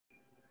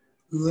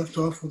We left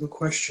off with a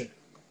question.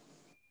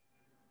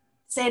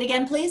 Say it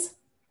again, please.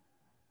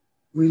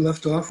 We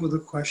left off with a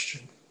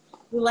question.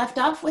 We left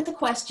off with a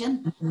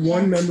question.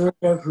 One member of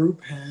our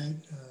group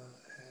had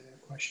a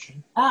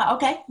question. Ah,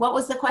 okay. What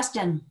was the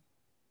question?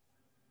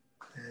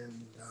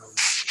 And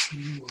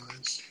he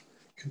was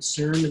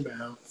concerned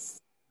about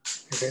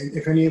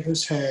if any of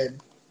us had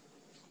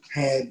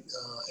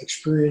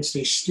experienced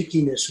a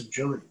stickiness of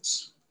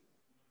joints.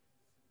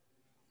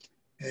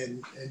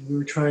 And we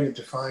were trying to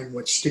define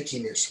what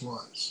stickiness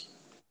was.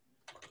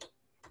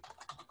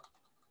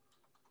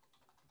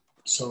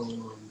 So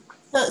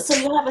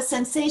you have a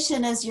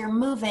sensation as you're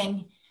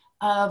moving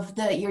of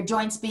your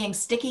joints being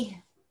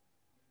sticky?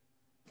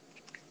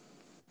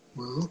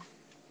 Well,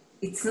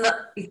 it's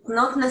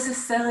not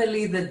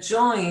necessarily the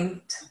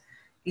joint,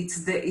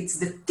 it's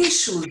the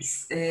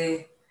tissues,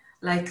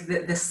 like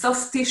the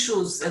soft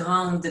tissues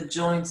around the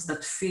joints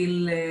that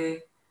feel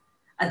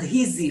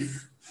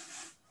adhesive.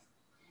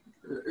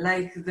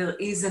 Like there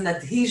is an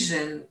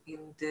adhesion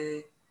in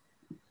the,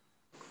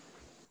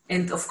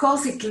 and of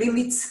course it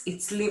limits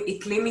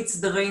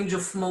the range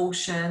of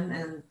motion,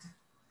 and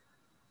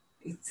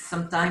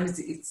sometimes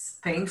it's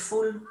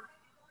painful.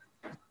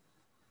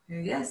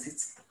 Yes,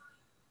 it's.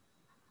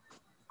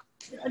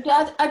 Do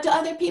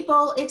other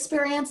people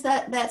experience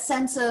that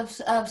sense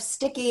of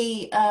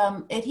sticky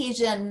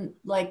adhesion,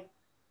 like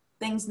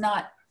things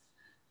not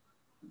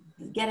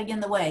getting in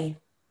the way?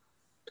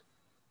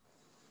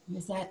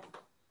 Is that?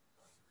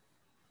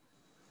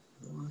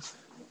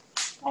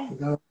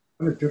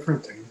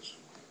 Different things.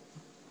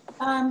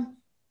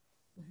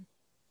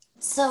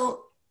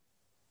 So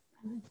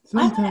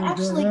I'm going to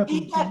actually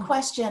take that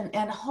question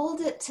and hold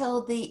it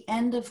till the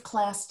end of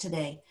class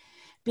today,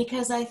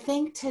 because I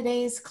think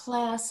today's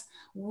class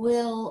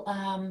will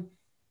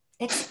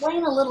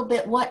explain a little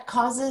bit what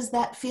causes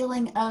that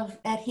feeling of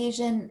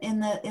adhesion in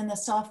the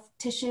soft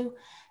tissue,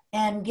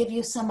 and give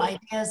you some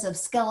ideas of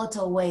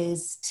skeletal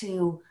ways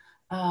to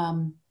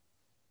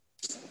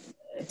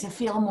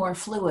feel more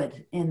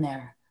fluid in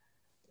there.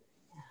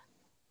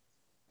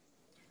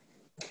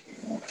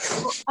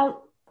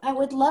 I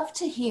would love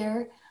to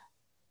hear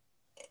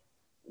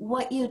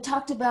what you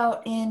talked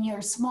about in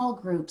your small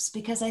groups,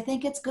 because I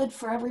think it's good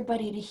for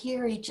everybody to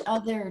hear each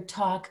other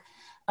talk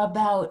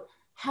about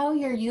how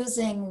you're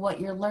using what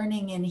you're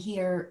learning in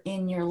here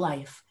in your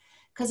life.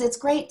 Because it's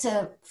great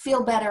to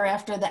feel better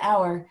after the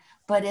hour,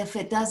 but if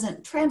it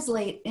doesn't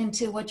translate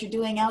into what you're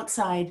doing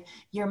outside,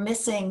 you're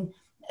missing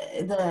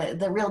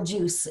the real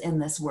juice in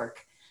this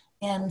work.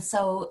 And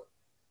so,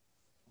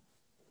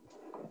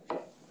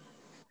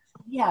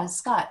 yeah,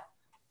 Scott.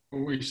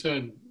 We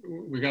said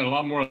we got a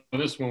lot more of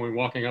this when we're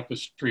walking up the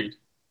street.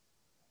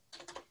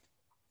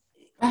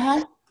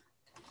 Uh-huh.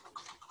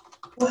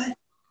 What?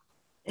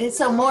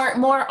 So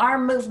more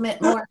arm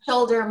movement, more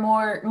shoulder,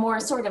 more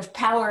sort of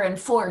power and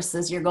force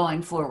as you're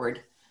going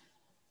forward.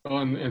 Well,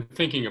 and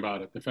thinking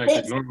about it, the fact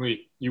that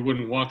normally you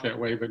wouldn't walk that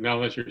way, but now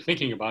that you're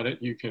thinking about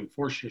it, you can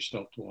force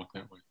yourself to walk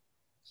that way.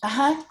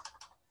 Uh-huh.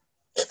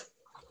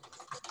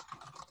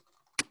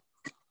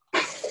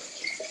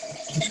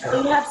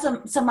 You have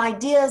some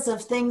ideas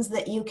of things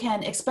that you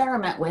can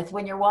experiment with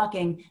when you're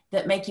walking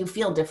that make you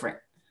feel different.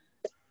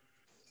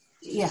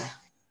 Yeah.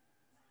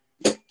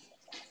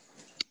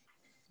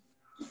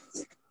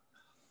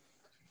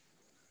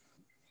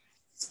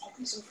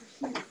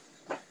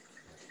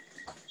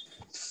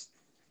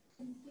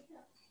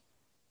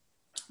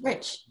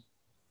 Rich.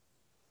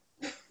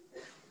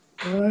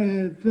 Well, I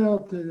had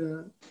felt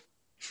that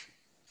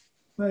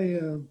I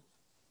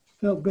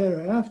felt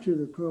better after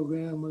the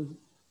program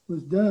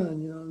was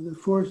done. You know, that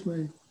forced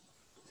me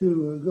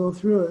to go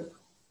through it,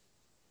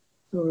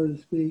 so to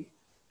speak,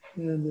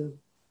 and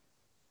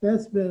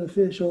that's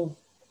beneficial,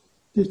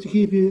 just to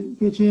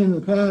get you in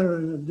the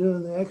pattern of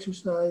doing the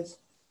exercise.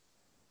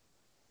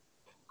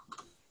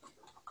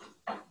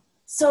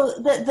 So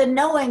the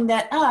knowing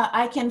that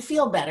I can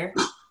feel better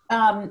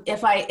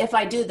if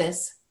I do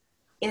this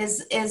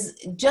is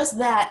just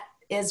that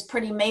is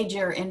pretty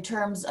major in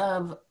terms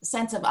of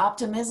sense of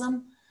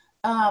optimism,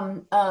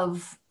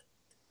 of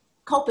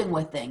coping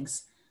with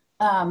things.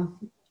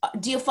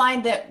 Do you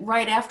find that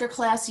right after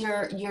class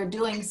you're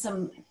doing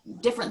some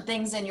different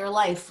things in your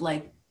life,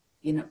 like,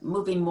 you know,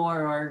 moving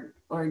more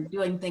or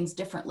doing things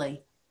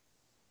differently?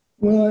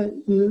 Well,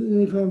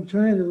 if I'm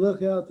trying to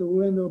look out the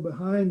window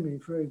behind me,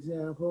 for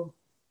example,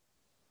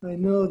 I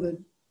know that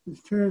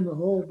it's turn the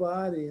whole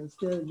body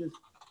instead of just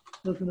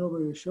looking over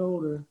your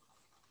shoulder.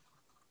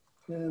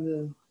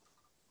 And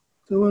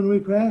so when we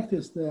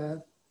practiced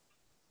that,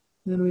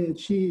 then we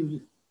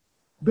achieved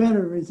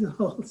better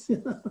results.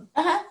 You know?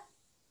 Uh-huh.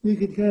 You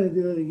could kind of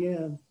do it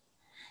again.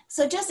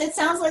 So it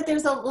sounds like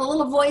there's a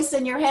little voice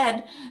in your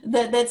head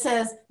that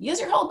says,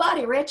 use your whole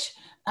body, Rich.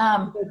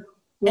 Yeah.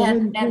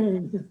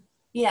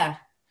 Yeah.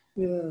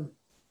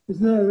 It's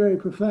not a very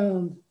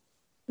profound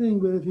thing,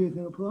 but if you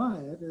can apply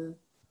it,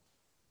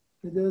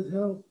 it does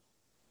help.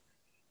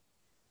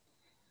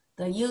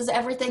 So use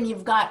everything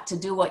you've got to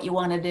do what you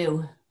want to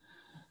do.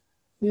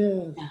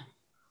 Yeah.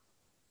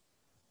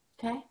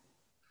 Okay.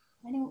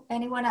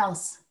 Anyone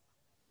else?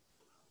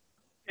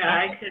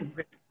 Yeah,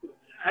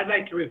 I'd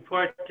like to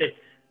report that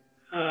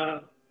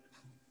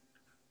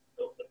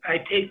I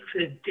take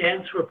the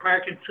Dance for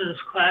Parkinson's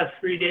class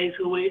 3 days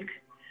a week,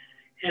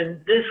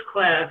 and this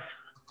class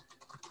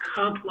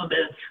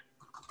complements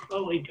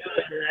what we do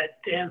in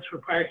that Dance for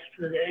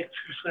Parkinson's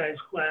exercise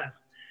class.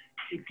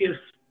 It gives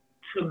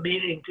some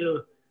meaning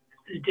to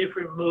the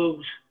different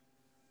moves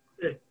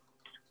that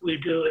we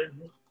do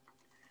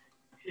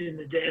in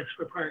the Dance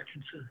for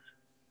Parkinson's.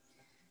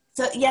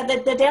 So yeah,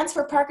 the Dance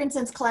for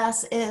Parkinson's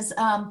class is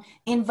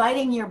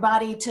inviting your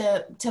body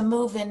to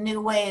move in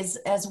new ways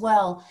as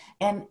well.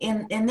 And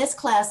in this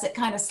class, it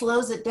kind of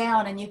slows it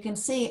down and you can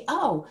see,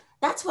 oh,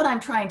 that's what I'm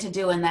trying to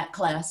do in that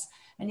class.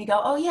 And you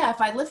go, oh yeah, if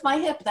I lift my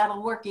hip,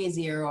 that'll work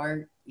easier.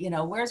 Or, you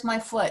know, where's my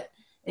foot?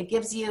 It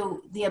gives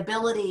you the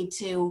ability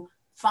to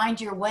find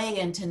your way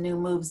into new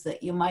moves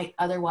that you might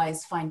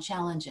otherwise find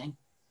challenging.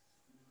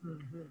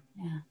 Mm-hmm.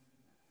 Yeah.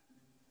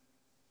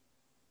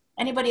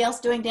 Anybody else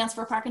doing Dance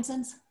for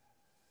Parkinson's?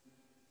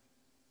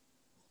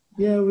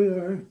 Yeah, we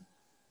are.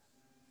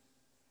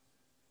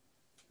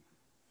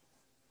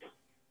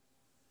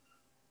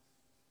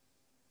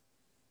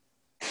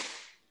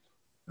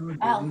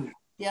 Al, do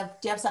you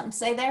have something to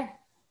say there?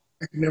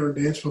 I could never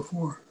dance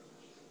before.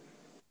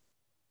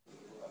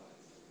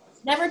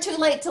 Never too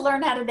late to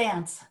learn how to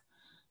dance.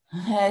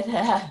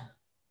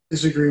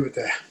 Disagree with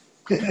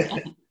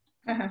that.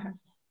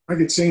 I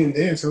could sing and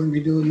dance. I wouldn't be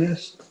doing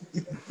this.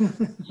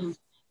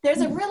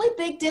 There's a really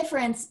big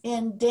difference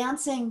in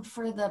dancing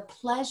for the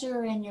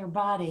pleasure in your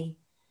body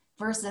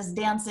versus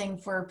dancing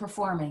for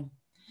performing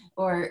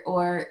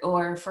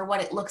or for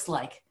what it looks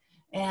like.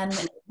 And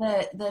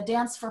the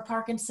Dance for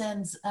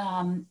Parkinson's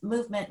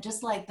movement,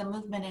 just like the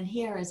movement in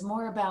here, is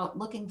more about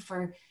looking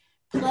for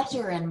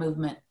pleasure in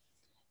movement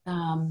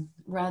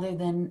rather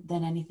than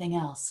anything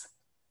else.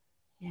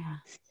 Yeah.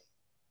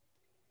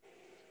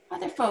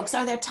 Other folks,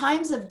 are there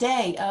times of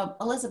day?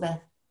 Elizabeth?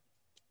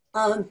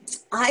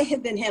 I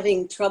have been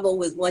having trouble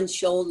with one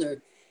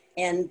shoulder,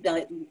 and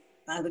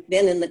I've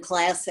been in the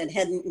class and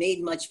hadn't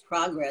made much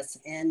progress.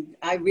 And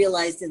I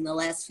realized in the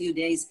last few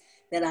days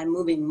that I'm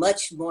moving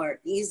much more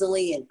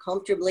easily and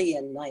comfortably,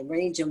 and my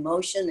range of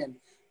motion and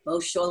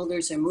both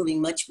shoulders are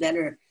moving much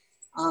better.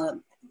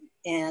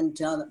 And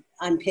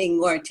I'm paying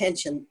more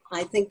attention.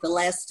 I think the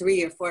last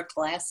 3 or 4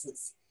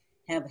 classes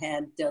have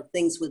had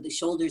things with the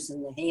shoulders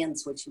and the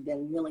hands, which have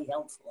been really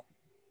helpful.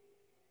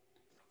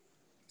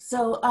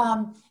 So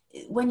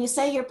when you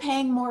say you're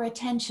paying more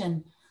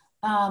attention,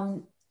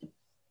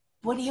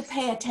 what do you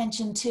pay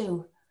attention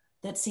to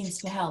that seems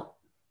to help?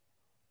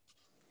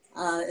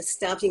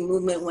 Stopping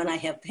movement when I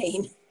have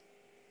pain.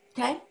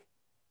 Okay.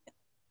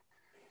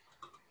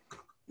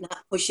 Not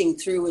pushing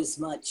through as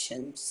much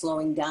and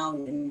slowing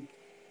down.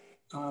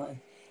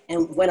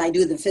 And when I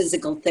do the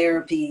physical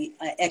therapy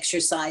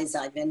exercise,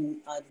 I've been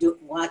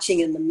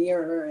watching in the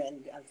mirror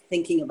and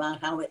thinking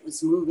about how it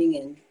was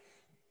moving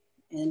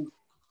and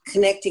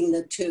connecting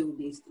the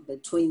two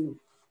between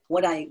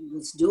what I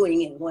was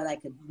doing and what I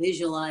could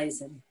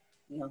visualize and,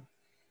 you know,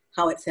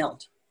 how it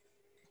felt.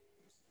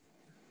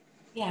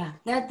 Yeah,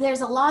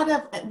 there's a lot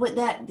of with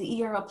that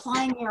you're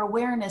applying your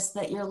awareness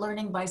that you're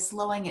learning by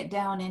slowing it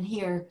down in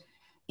here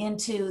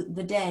into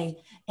the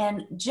day.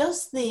 And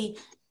just the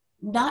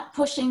not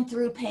pushing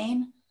through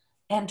pain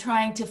and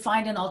trying to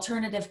find an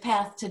alternative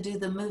path to do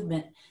the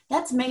movement,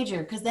 that's major,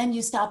 because then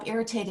you stop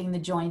irritating the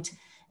joint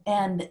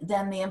and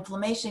then the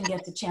inflammation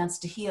gets a chance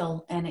to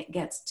heal and it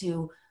gets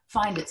to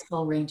find its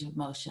full range of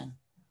motion.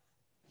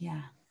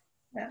 Yeah.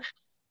 Yeah.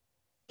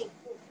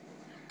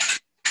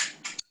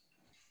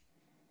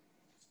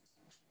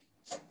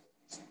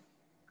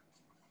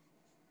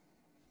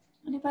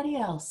 Anybody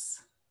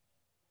else?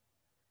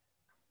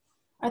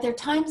 Are there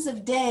times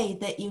of day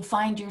that you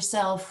find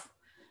yourself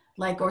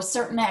like, or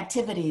certain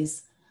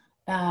activities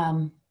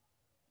that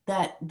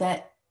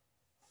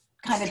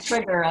kind of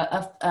trigger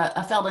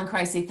a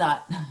Feldenkrais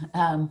thought?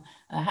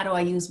 How do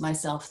I use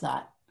myself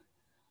thought?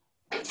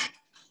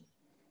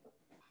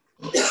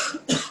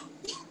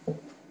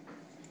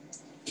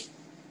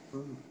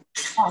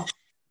 Oh.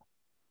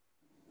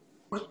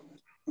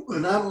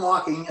 When I'm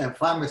walking, I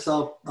find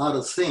myself out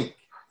of sync,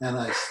 and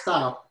I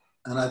stop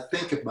and I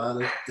think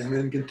about it and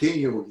then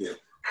continue again.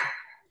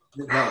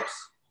 It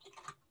helps.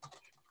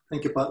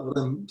 Think about what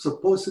I'm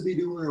supposed to be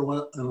doing or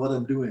what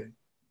I'm doing.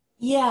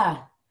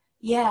 Yeah,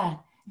 yeah.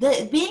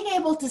 Being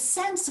able to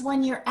sense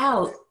when you're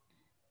out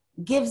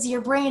gives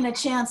your brain a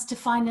chance to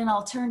find an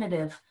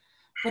alternative.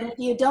 But if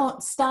you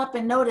don't stop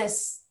and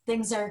notice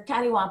things are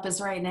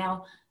cattywampus right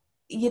now,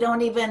 you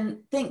don't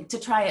even think to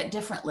try it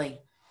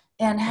differently.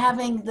 And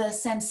having the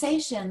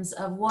sensations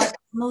of what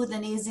smooth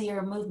and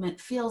easier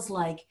movement feels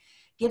like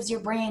gives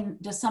your brain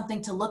just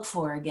something to look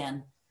for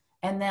again.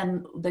 And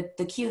then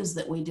the cues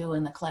that we do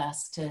in the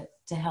class to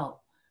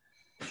help.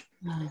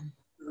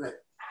 Right.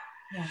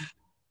 Yeah.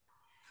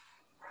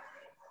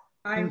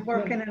 I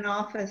work in an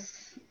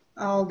office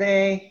all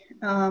day.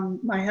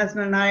 My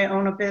husband and I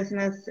own a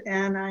business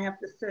and I have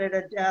to sit at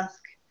a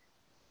desk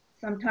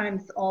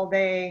sometimes all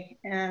day,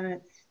 and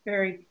it's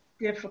very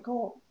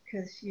difficult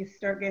because you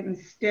start getting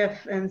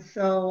stiff. And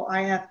so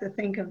I have to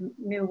think of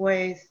new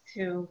ways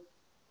to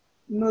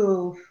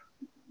move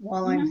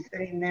while I'm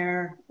sitting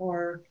there,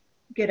 or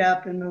get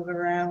up and move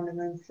around and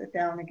then sit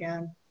down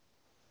again.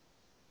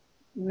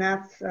 And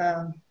that's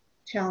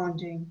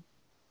challenging.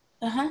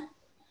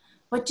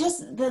 But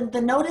just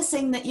the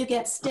noticing that you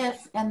get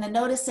stiff, and the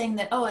noticing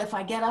that, oh, if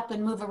I get up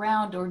and move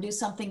around or do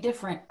something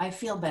different, I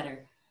feel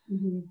better.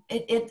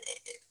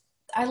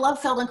 I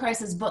love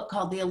Feldenkrais's book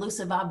called The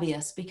Elusive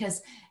Obvious,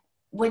 because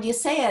when you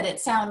say it, it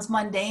sounds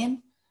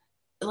mundane,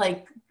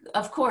 like,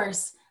 of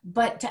course,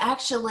 but to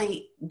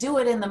actually do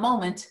it in the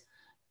moment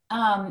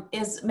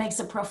makes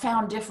a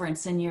profound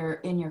difference in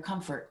your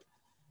comfort.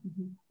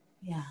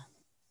 Yeah.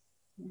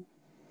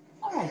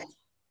 All right.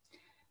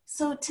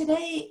 So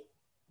today,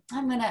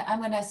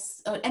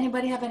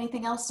 anybody have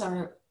anything else,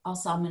 or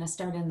also I'm gonna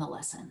start in the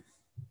lesson.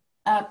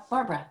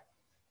 Barbara,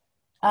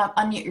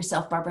 unmute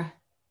yourself, Barbara.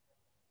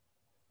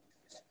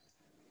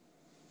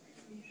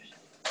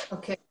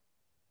 Okay.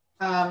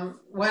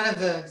 One of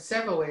the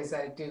several ways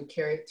I do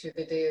carry it through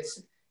the day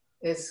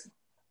is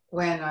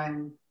when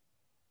I'm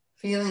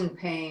feeling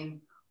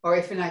pain, or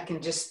if I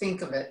can just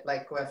think of it,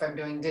 like if I'm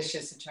doing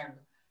dishes,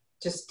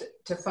 just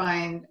to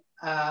find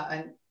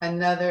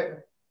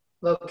another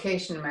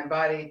location in my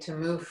body to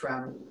move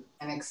from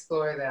and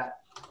explore that,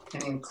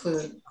 and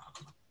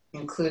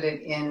include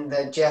it in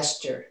the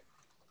gesture.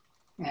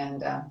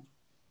 And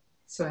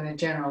so in a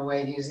general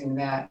way, using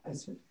that,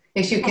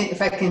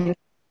 if I can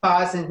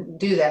pause and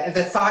do that.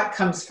 The thought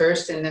comes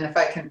first, and then if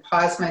I can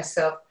pause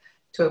myself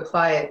to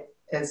apply it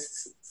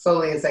as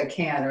slowly as I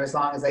can, or as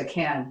long as I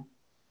can,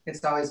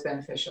 it's always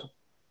beneficial.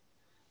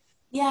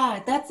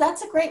 Yeah,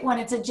 that's a great one.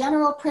 It's a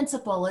general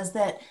principle, is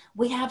that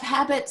we have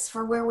habits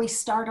for where we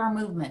start our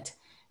movement,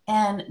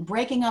 and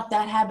breaking up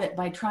that habit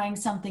by trying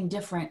something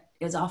different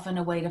is often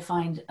a way to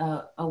find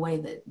a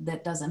way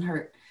that doesn't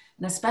hurt.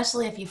 And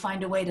especially if you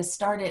find a way to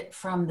start it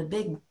from the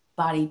big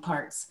body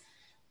parts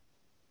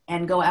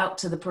and go out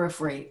to the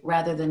periphery,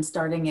 rather than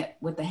starting it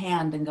with the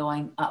hand and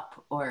going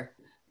up, or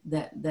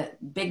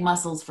that big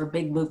muscles for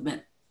big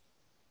movement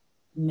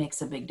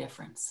makes a big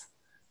difference.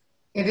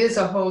 It is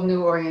a whole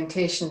new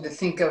orientation to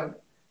think of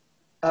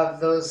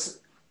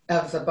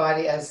the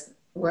body as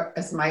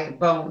my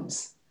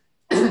bones.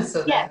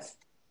 So that's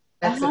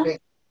a big,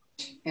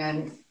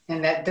 and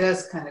that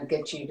does kind of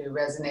get you to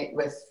resonate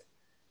with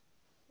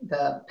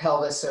the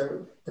pelvis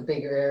or the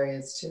bigger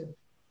areas too.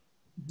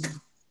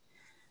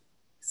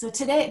 So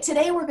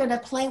today we're going to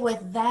play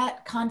with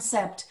that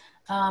concept,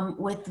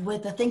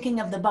 with the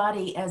thinking of the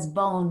body as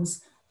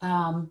bones.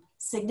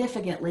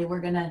 Significantly,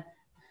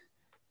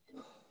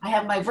 I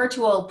have my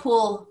virtual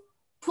pool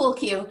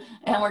cue,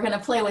 and we're going to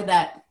play with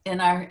that in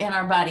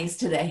our bodies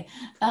today.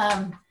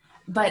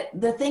 But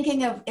the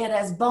thinking of it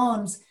as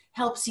bones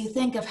helps you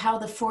think of how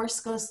the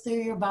force goes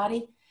through your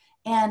body.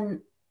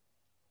 And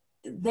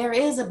there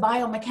is a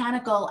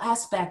biomechanical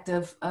aspect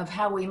of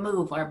how we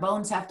move. Our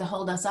bones have to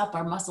hold us up,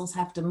 our muscles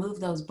have to move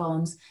those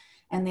bones,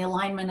 and the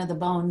alignment of the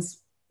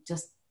bones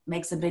just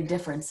makes a big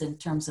difference in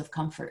terms of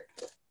comfort.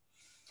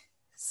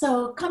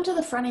 So come to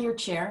the front of your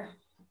chair.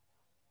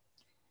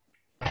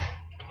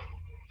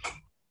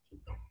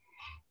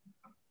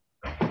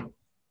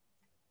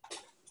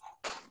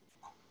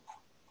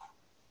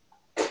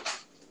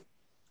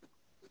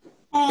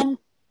 And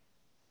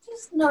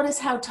just notice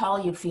how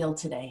tall you feel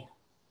today.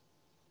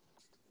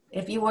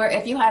 If you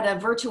had a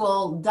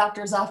virtual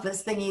doctor's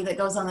office thingy that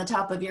goes on the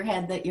top of your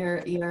head that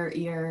you're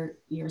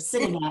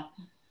sitting at,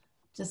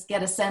 just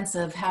get a sense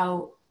of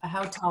how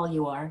tall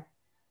you are.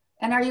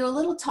 And are you a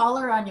little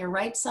taller on your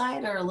right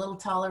side or a little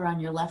taller on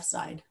your left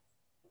side?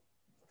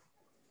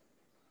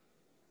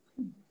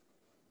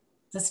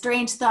 It's a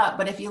strange thought,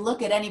 but if you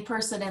look at any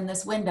person in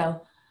this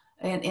window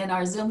in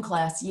our Zoom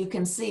class, you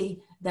can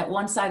see that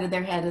one side of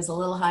their head is a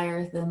little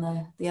higher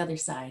than the other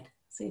side.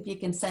 See if you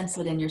can sense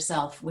it in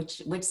yourself,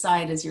 which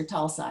side is your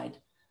tall side.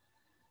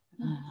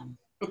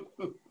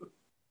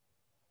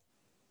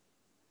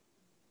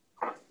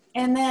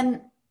 And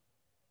then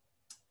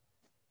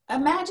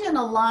imagine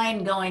a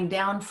line going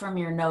down from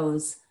your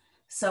nose.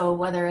 So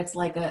whether it's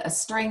like a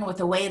string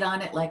with a weight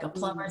on it, like a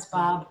plumber's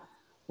bob,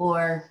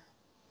 or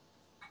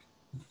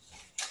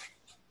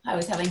I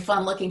was having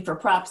fun looking for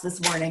props this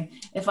morning.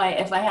 If I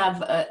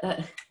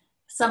have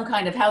some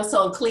kind of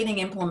household cleaning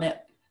implement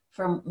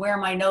from where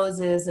my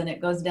nose is and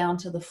it goes down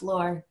to the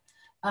floor,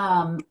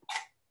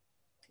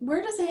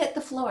 where does it hit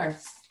the floor?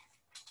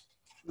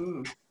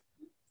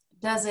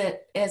 Is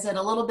it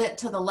a little bit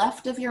to the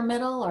left of your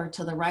middle or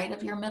to the right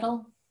of your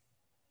middle?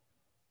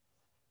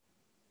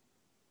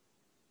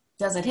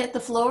 Does it hit the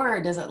floor,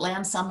 or does it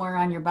land somewhere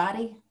on your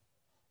body?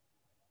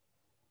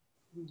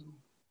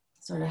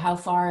 Sort of how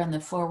far in the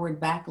forward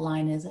back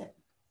line is it?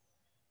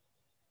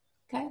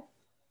 Okay.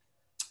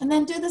 And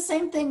then do the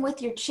same thing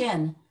with your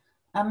chin.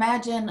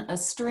 Imagine a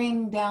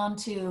string down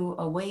to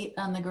a weight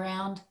on the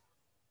ground.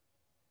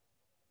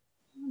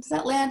 Does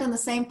that land in the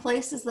same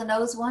place as the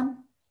nose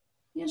one?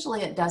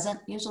 Usually it doesn't.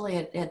 Usually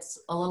it's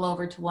a little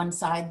over to one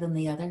side than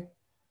the other.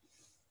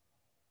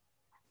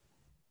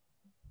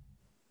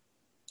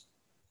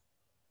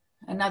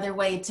 Another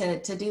way to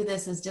do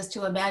this is just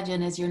to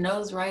imagine, is your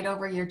nose right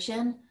over your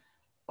chin,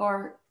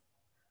 or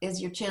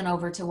is your chin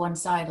over to one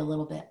side a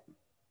little bit?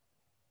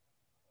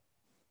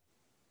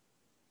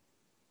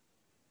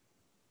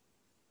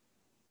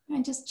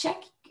 And just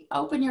check,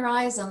 open your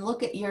eyes and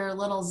look at your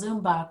little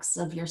Zoom box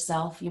of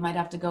yourself. You might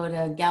have to go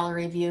to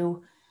gallery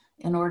view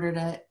in order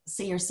to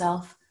see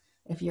yourself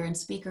if you're in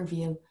speaker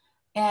view.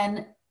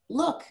 And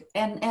look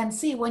and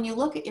see, when you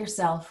look at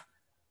yourself,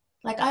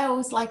 like I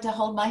always like to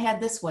hold my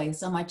head this way,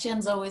 so my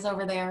chin's always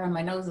over there and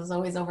my nose is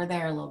always over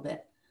there a little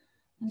bit.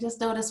 And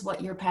just notice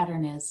what your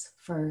pattern is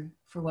for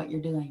what you're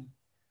doing.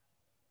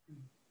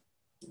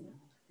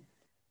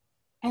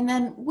 And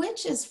then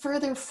which is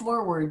further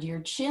forward, your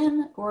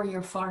chin or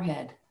your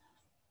forehead?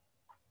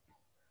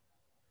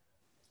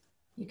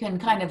 You can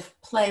kind of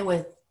play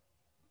with,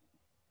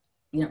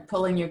 you know,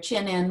 pulling your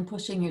chin in,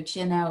 pushing your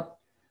chin out.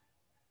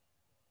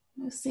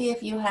 Let's see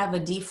if you have a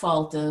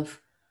default of,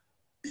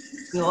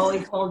 you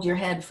always hold your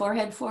head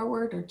forehead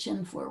forward or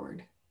chin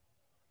forward.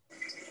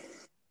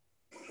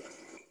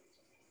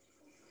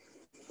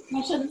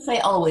 I shouldn't say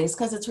always,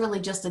 because it's really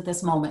just at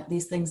this moment.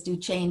 These things do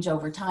change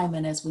over time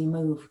and as we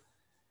move.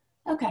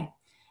 Okay,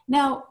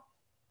 now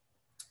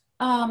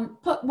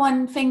put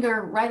one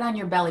finger right on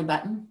your belly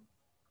button,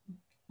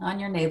 on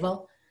your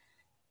navel,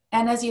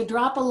 and as you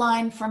drop a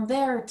line from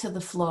there to the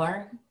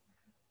floor,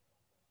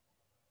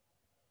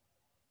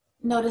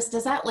 notice,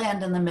 does that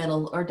land in the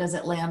middle or does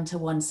it land to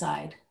one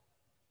side?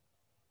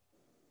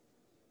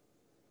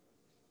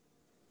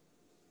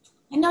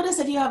 And notice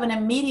if you have an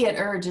immediate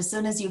urge as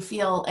soon as you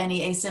feel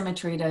any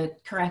asymmetry to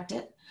correct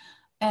it,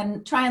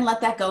 and try and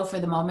let that go for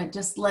the moment.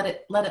 Just let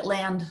it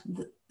land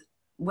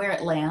where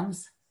it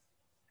lands.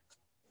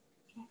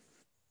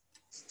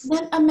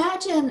 Then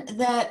imagine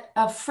that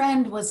a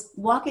friend was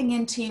walking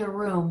into your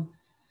room.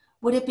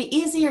 Would it be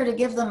easier to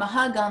give them a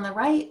hug on the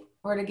right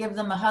or to give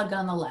them a hug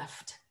on the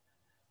left?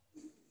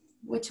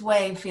 Which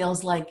way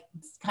feels like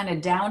it's kind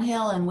of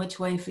downhill and which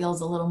way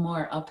feels a little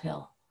more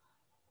uphill?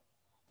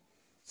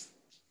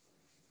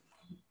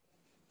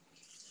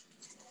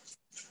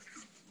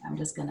 I'm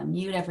just going to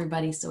mute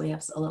everybody so we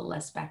have a little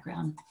less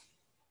background.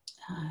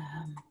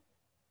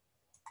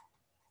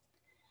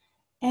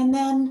 And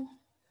then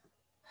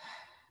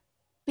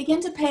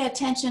begin to pay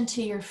attention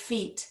to your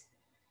feet.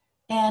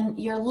 And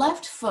your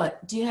left foot,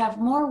 do you have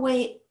more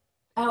weight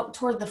out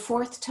toward the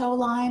fourth toe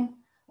line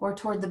or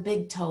toward the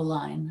big toe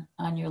line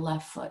on your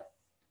left foot?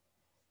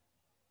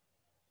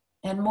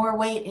 And more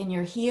weight in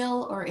your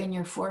heel or in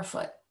your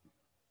forefoot?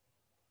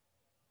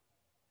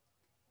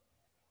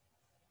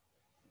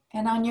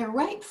 And on your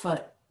right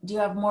foot, do you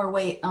have more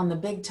weight on the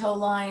big toe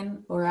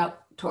line or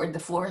out toward the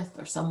fourth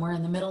or somewhere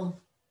in the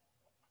middle?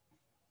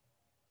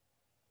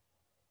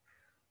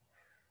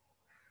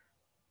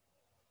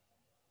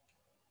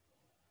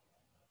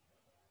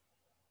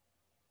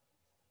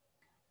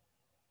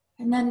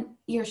 And then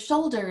your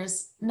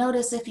shoulders,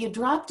 notice if you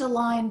dropped a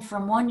line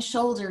from one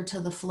shoulder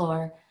to the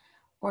floor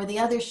or the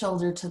other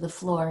shoulder to the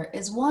floor,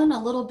 is one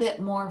a little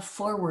bit more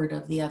forward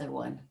of the other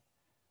one?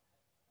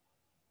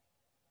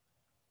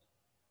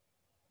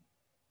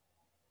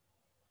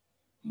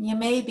 You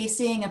may be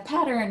seeing a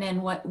pattern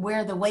in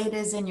where the weight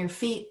is in your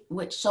feet,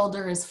 which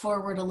shoulder is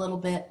forward a little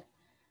bit,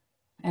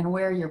 and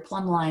where your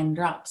plumb line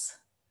drops.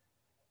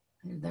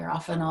 They're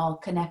often all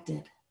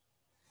connected.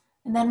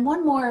 And then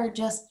one more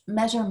just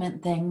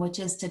measurement thing, which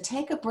is to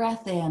take a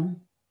breath in.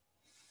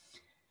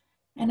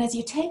 And as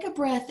you take a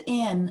breath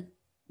in,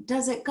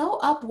 does it go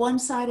up one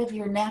side of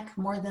your neck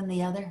more than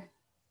the other?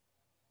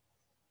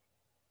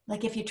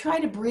 Like if you try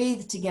to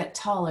breathe to get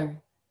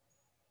taller,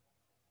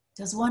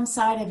 does one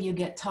side of you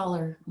get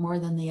taller more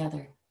than the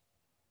other?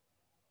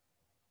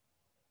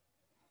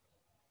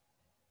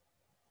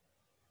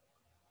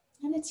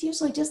 And it's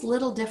usually just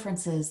little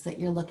differences that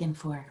you're looking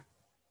for.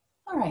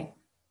 All right.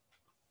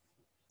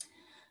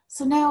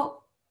 So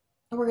now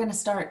we're going to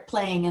start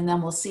playing and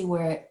then we'll see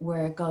where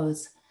it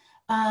goes.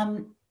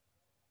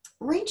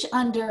 Reach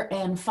under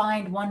and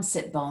find one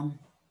sit bone.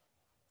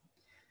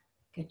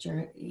 Get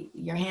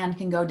your hand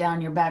can go down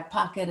your back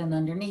pocket and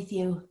underneath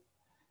you.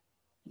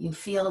 You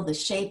feel the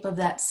shape of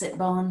that sit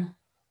bone,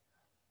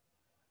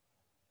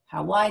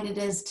 how wide it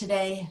is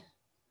today,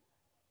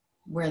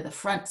 where the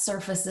front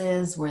surface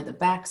is, where the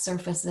back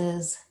surface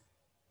is.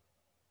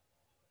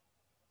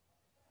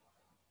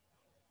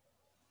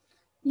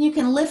 You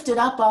can lift it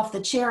up off the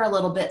chair a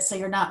little bit so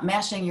you're not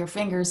mashing your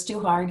fingers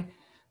too hard,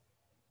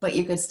 but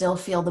you could still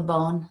feel the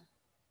bone.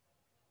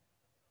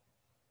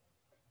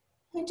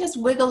 And just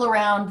wiggle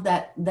around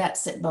that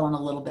sit bone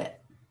a little bit.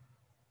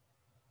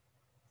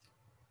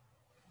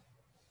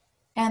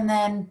 And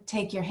then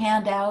take your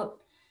hand out.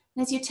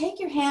 And as you take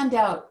your hand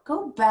out,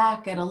 go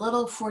back at a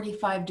little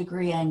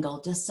 45-degree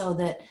angle, just so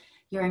that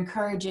you're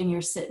encouraging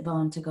your sit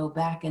bone to go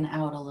back and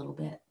out a little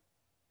bit.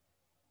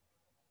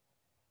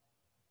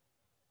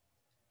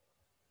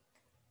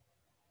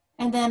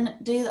 And then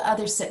do the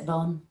other sit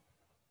bone.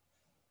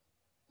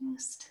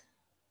 Just.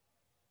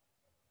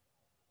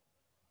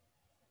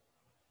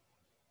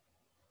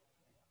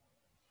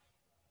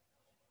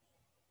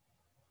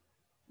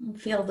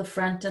 Feel the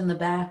front and the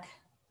back,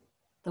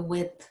 the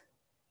width.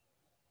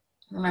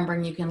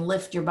 Remembering you can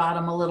lift your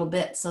bottom a little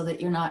bit so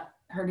that you're not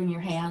hurting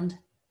your hand.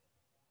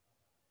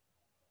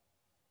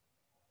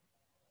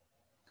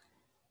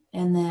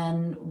 And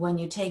then when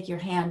you take your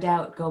hand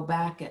out, go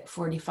back at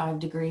 45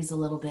 degrees a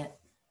little bit.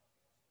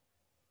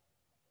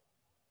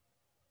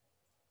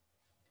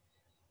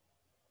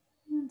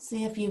 And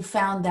see if you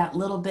found that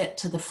little bit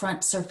to the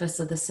front surface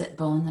of the sit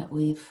bone that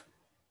we've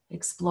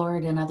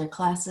explored in other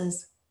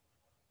classes.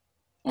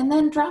 And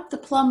then drop the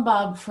plumb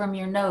bob from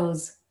your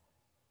nose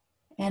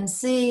and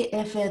see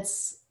if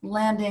it's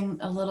landing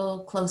a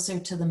little closer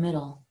to the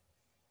middle.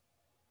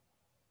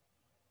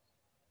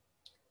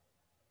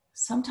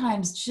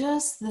 Sometimes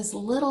just this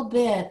little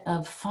bit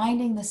of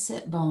finding the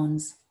sit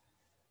bones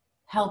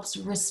helps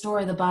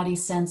restore the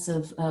body's sense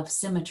of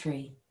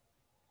symmetry.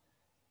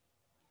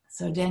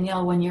 So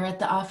Danielle, when you're at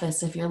the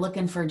office, if you're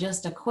looking for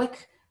just a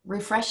quick,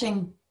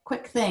 refreshing,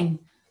 quick thing,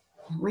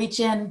 reach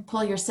in,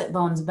 pull your sit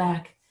bones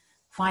back,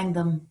 find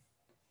them,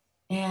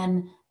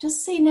 and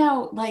just see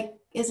now, like,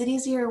 is it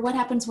easier? What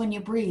happens when you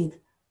breathe?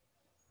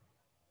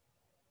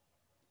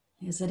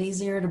 Is it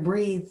easier to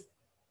breathe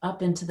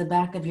up into the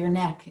back of your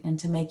neck and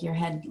to make your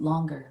head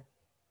longer?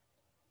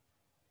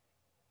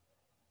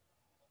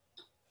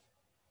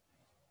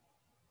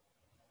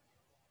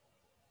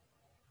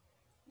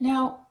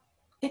 Now,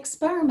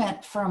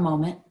 experiment for a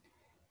moment.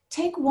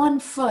 Take one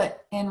foot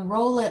and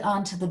roll it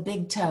onto the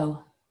big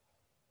toe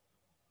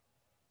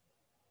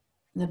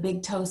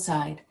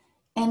side,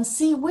 and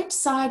see which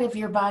side of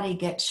your body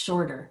gets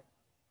shorter.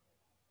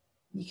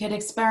 You could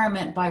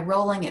experiment by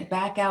rolling it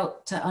back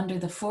out to under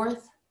the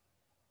fourth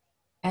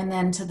and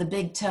then to the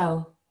big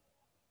toe,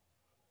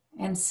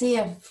 and see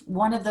if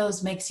one of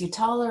those makes you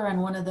taller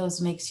and one of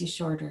those makes you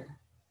shorter.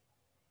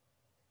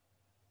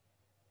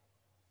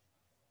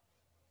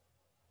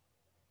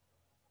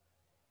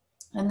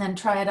 And then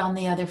try it on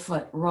the other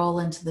foot. Roll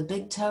into the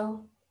big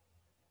toe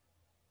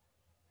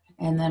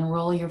and then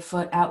roll your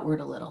foot outward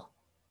a little.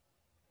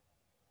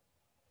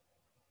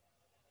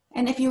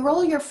 And if you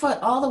roll your foot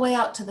all the way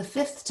out to the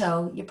fifth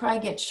toe, you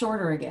probably get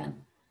shorter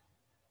again.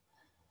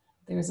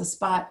 There's a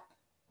spot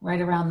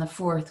right around the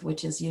fourth,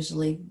 which is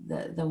usually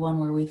the one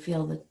where we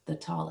feel the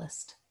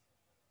tallest.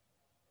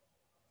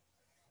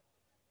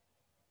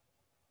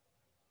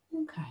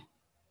 Okay.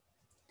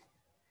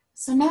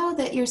 So now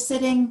that you're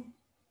sitting,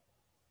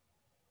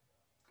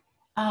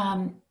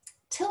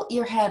 tilt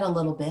your head a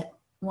little bit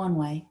one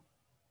way.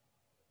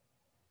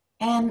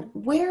 And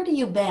where do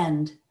you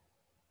bend?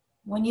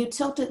 When you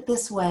tilt it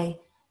this way,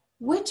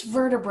 which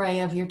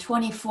vertebrae of your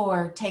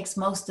 24 takes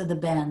most of the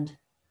bend?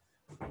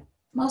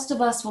 Most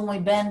of us, when we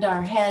bend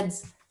our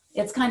heads,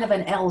 it's kind of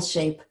an L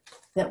shape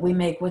that we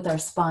make with our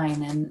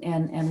spine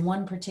and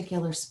one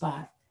particular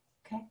spot,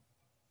 okay?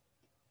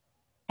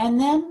 And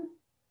then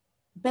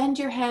bend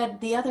your head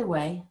the other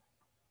way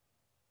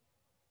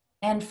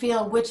and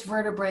feel which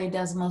vertebrae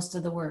does most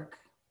of the work.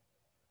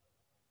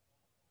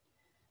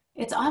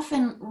 It's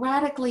often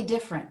radically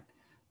different.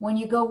 When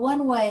you go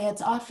one way,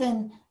 it's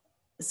often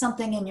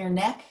something in your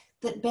neck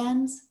that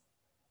bends.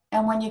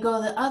 And when you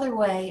go the other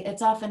way,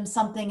 it's often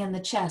something in the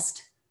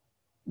chest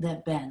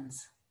that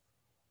bends.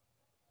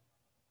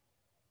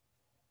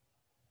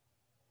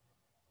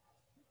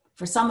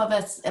 For some of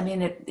us, I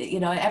mean,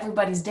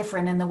 everybody's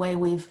different in the way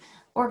we've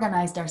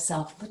organized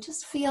ourselves, but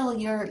just feel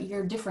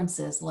your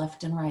differences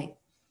left and right.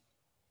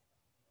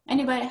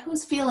 Anybody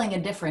who's feeling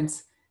a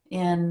difference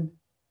in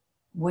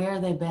where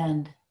they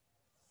bend?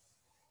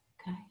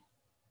 Okay.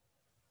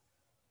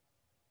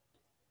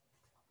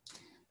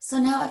 So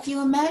now if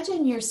you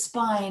imagine your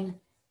spine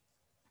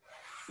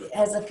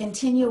as a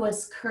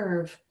continuous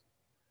curve,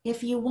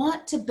 if you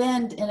want to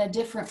bend in a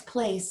different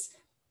place,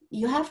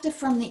 you have to,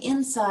 from the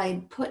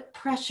inside, put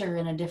pressure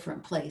in a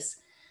different place.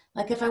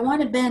 Like if I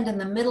want to bend in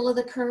the middle of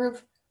the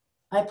curve,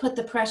 I put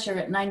the pressure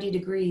at 90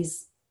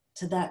 degrees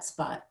to that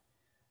spot.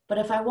 But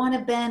if I want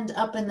to bend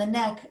up in the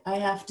neck, I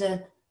have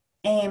to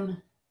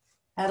aim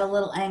at a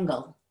little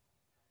angle.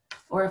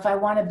 Or if I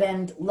want to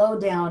bend low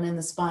down in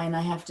the spine,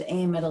 I have to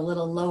aim at a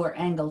little lower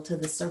angle to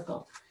the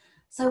circle.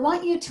 So I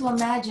want you to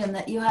imagine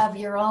that you have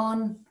your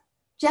own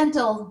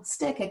gentle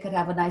stick. It could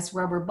have a nice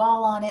rubber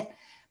ball on it.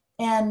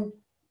 And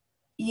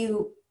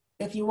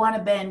if you want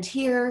to bend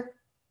here,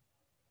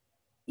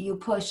 you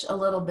push a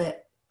little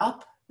bit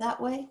up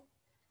that way.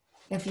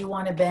 If you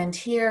want to bend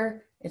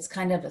here, it's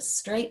kind of a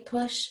straight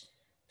push.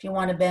 If you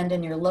want to bend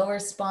in your lower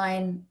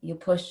spine, you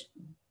push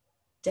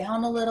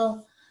down a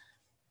little.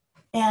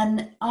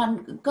 And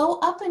go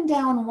up and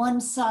down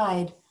one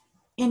side,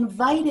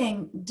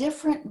 inviting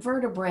different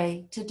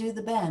vertebrae to do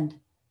the bend.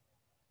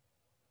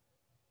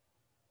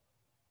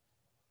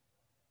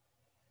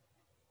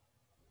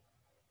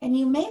 And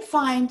you may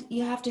find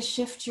you have to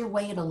shift your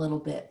weight a little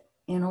bit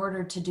in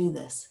order to do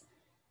this.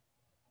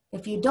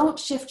 If you don't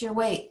shift your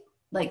weight,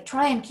 like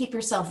try and keep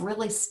yourself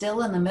really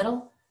still in the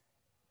middle,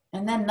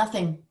 and then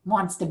nothing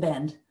wants to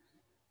bend.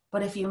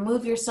 But if you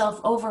move yourself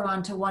over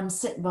onto one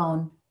sit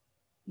bone,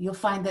 you'll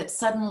find that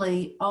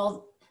suddenly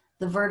all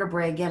the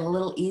vertebrae get a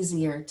little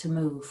easier to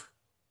move.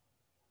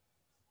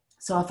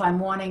 So if I'm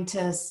wanting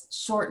to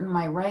shorten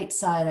my right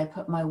side, I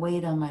put my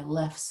weight on my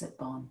left sit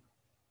bone.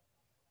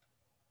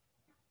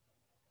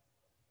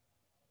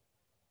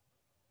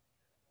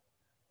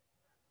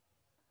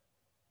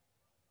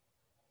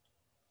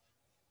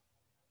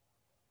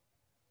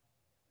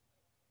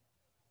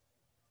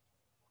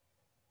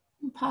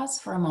 And pause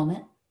for a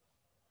moment.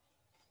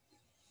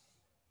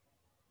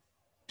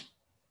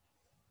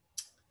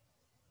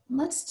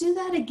 Let's do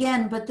that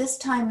again, but this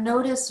time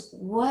notice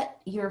what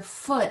your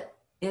foot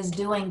is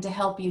doing to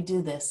help you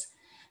do this.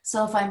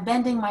 So if I'm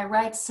bending my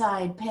right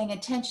side, paying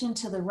attention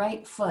to the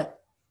right foot,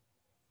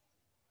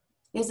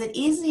 is it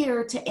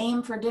easier to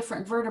aim for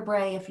different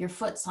vertebrae if your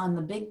foot's on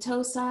the big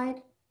toe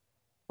side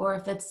or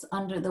if it's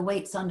under the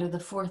weight's under the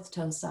fourth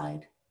toe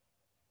side?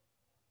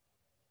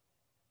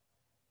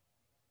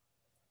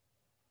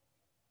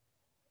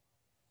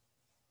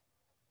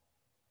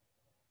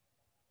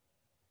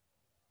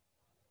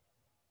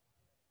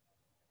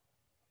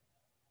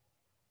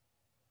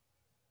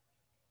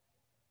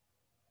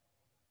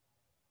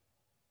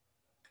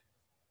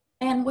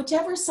 And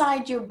whichever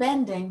side you're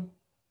bending,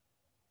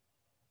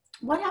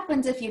 what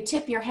happens if you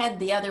tip your head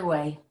the other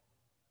way?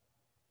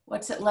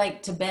 What's it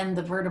like to bend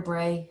the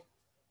vertebrae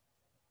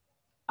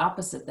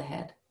opposite the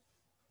head?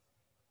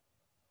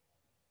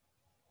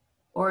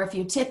 Or if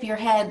you tip your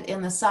head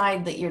in the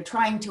side that you're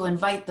trying to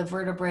invite the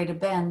vertebrae to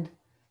bend,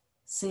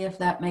 see if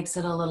that makes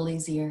it a little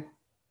easier.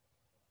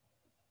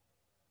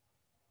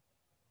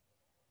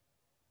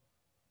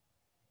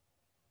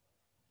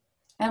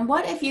 And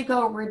what if you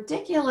go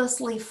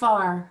ridiculously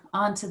far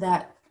onto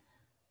that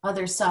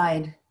other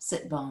side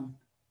sit bone?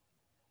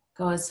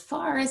 Go as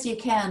far as you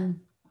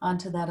can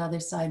onto that other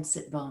side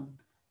sit bone.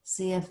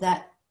 See if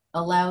that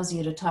allows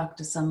you to talk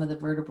to some of the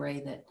vertebrae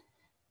that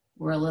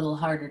were a little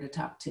harder to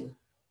talk to.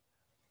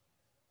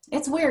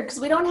 It's weird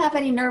because we don't have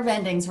any nerve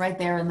endings right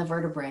there in the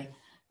vertebrae.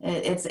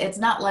 It's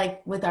not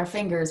like with our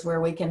fingers where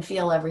we can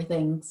feel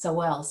everything so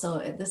well. So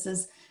this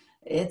is,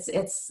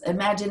 it's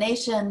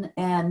imagination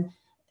and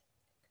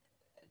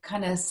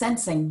kind of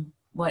sensing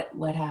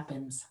what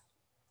happens.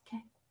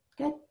 Okay,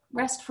 good.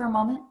 Rest for a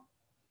moment.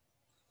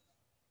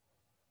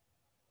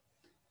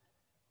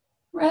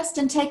 Rest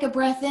and take a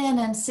breath in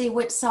and see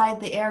which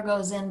side the air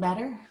goes in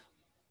better.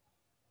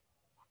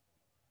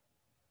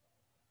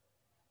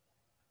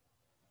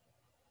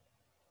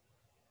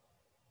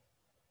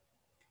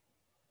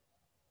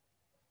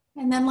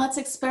 And then let's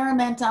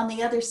experiment on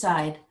the other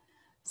side.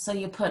 So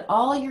you put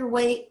all your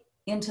weight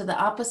into the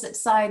opposite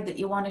side that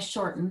you want to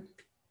shorten.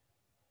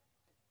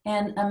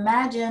 And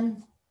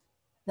imagine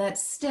that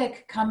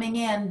stick coming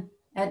in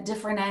at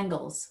different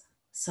angles.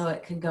 So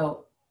it could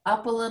go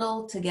up a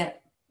little to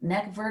get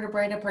neck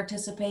vertebrae to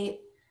participate,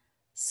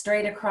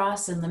 straight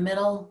across in the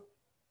middle.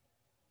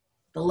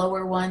 The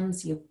lower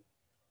ones,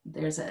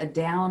 there's a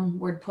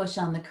downward push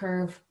on the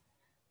curve.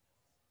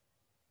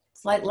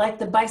 It's like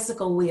the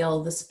bicycle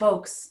wheel, the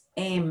spokes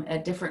aim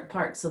at different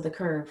parts of the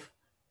curve.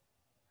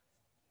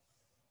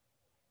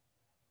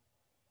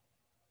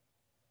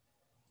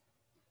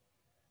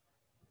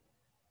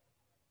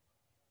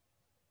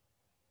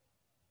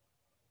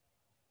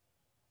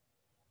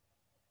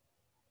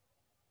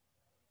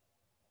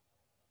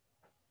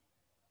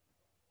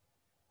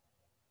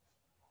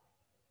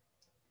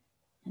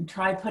 And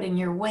try putting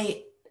your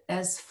weight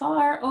as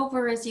far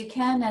over as you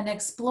can and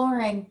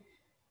exploring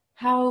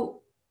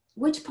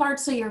which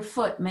parts of your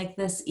foot make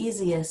this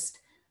easiest.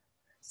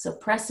 So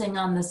pressing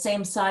on the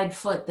same side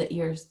foot that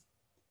you're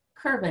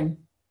curving,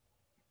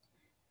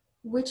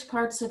 which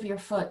parts of your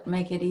foot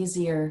make it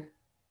easier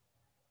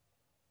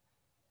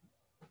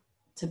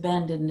to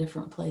bend in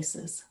different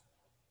places?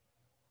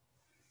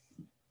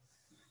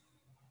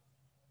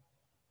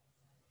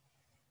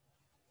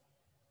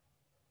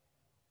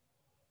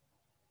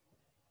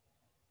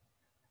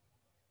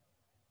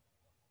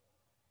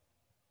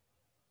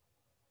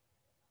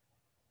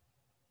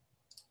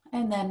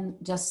 And then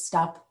just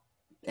stop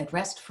at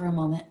rest for a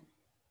moment.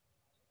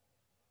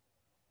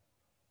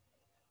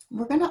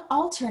 We're going to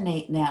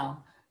alternate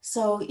now.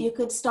 So you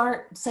could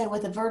start, say,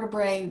 with a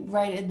vertebrae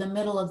right in the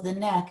middle of the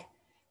neck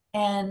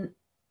and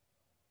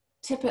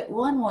tip it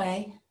one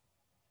way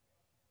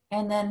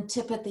and then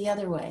tip it the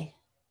other way.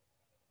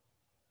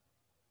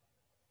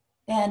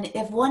 And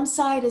if one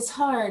side is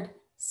hard,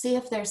 see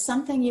if there's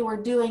something you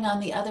were doing on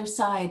the other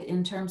side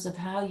in terms of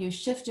how you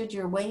shifted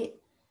your weight,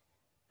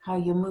 how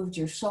you moved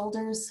your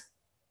shoulders,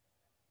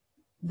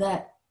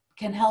 that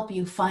can help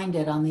you find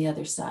it on the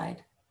other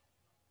side.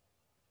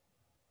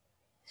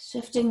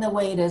 Shifting the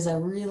weight is a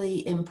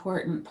really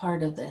important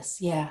part of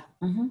this, yeah.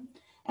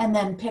 And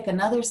then pick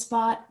another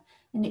spot.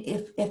 And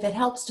if it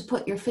helps to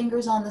put your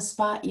fingers on the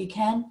spot, you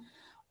can,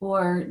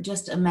 or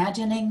just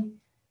imagining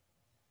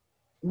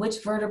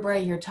which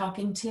vertebrae you're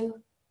talking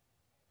to.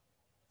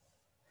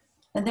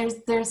 And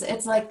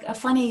it's like a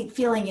funny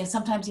feeling.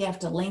 Sometimes you have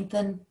to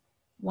lengthen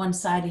one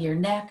side of your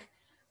neck,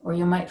 or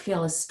you might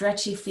feel a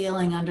stretchy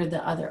feeling under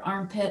the other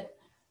armpit.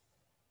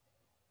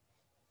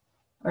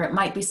 Or it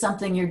might be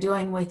something you're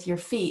doing with your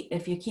feet.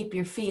 If you keep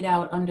your feet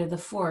out under the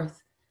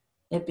fourth,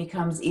 it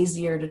becomes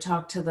easier to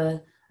talk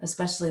to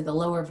especially the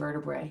lower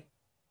vertebrae.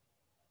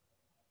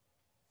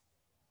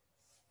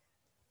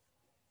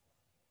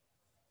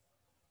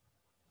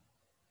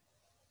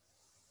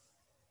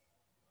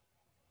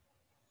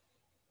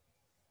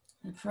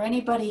 And for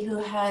anybody who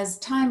has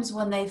times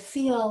when they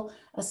feel,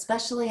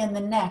 especially in the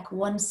neck,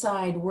 one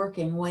side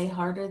working way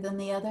harder than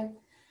the other,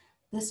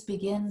 this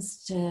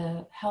begins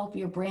to help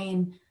your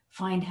brain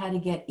find how to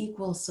get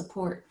equal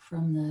support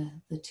from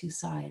the two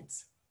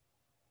sides.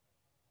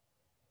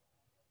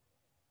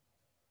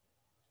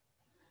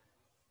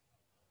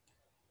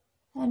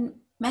 And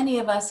many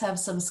of us have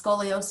some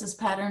scoliosis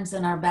patterns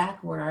in our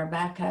back where our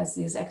back has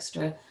these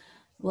extra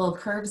little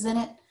curves in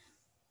it.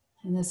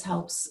 And this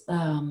helps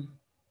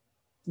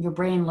your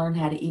brain learn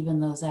how to even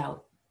those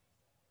out.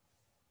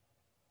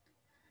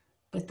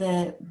 But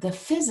the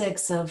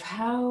physics of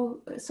how,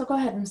 so go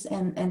ahead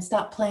and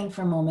stop playing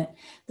for a moment.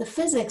 The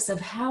physics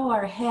of how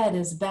our head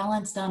is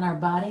balanced on our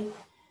body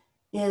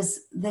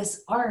is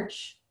this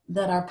arch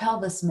that our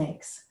pelvis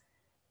makes.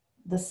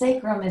 The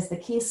sacrum is the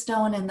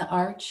keystone in the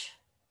arch,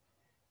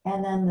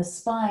 and then the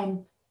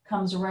spine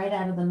comes right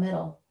out of the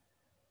middle.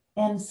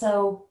 And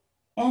so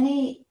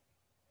any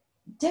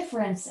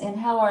difference in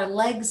how our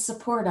legs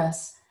support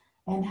us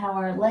and how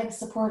our legs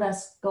support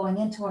us going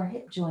into our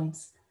hip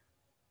joints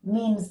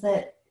means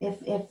that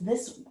if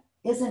this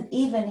isn't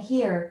even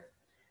here,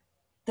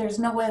 there's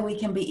no way we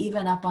can be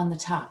even up on the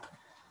top.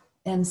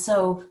 And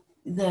so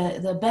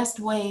the best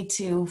way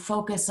to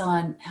focus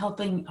on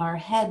helping our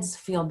heads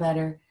feel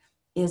better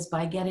is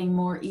by getting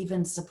more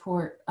even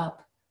support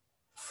up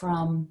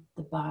from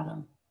the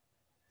bottom.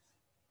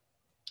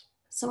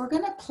 So we're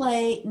going to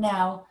play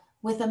now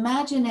with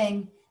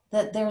imagining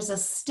that there's a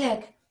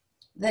stick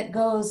that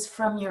goes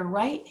from your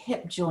right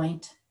hip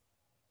joint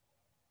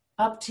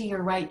up to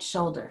your right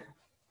shoulder.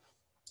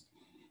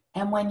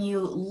 And when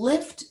you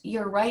lift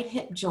your right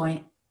hip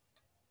joint,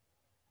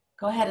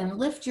 go ahead and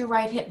lift your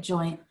right hip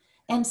joint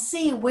and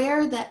see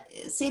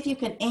see if you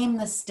can aim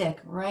the stick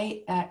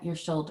right at your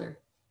shoulder.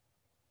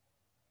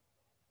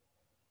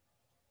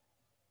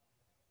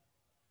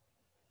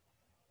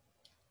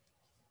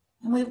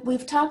 And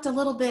we've talked a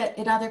little bit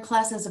in other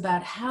classes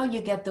about how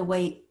you get the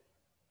weight,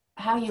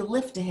 how you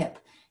lift a hip.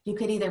 You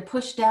could either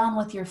push down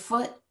with your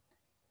foot.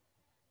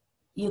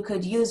 You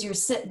could use your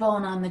sit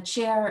bone on the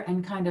chair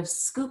and kind of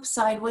scoop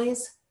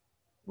sideways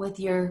with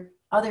your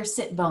other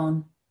sit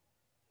bone,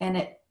 and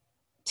it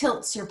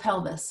tilts your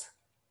pelvis.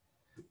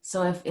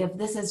 So if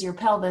this is your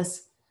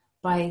pelvis,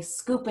 by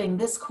scooping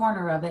this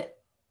corner of it,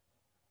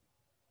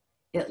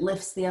 it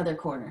lifts the other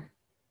corner.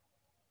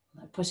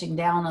 By pushing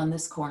down on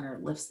this corner,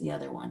 it lifts the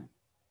other one.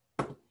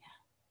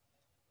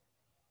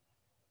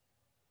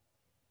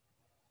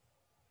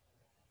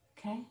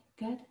 Okay,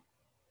 good.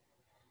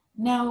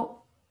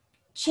 Now,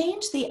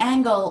 change the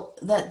angle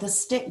that the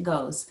stick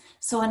goes.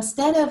 So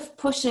instead of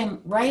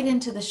pushing right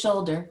into the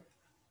shoulder,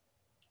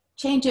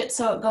 change it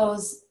so it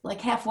goes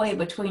like halfway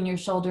between your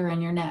shoulder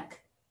and your neck.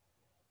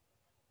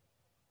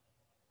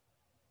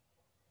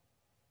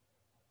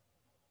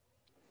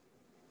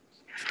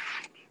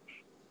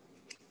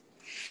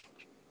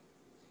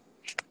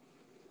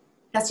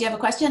 Yes, you have a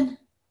question?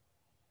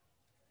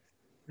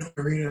 No,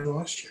 Irene, I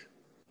lost you.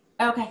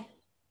 Okay.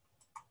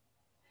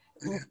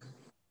 Yeah,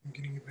 I'm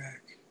getting you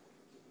back.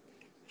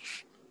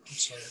 I'm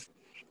sorry.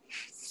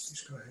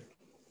 Please go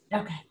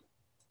ahead. Okay.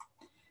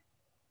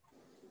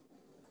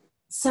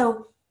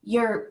 So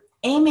you're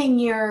aiming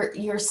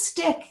your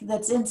stick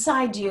that's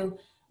inside you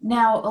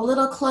now a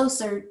little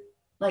closer,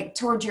 like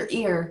toward your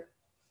ear,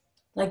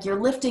 like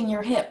you're lifting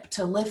your hip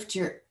to lift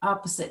your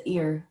opposite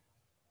ear.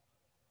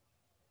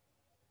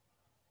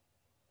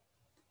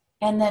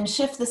 And then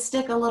shift the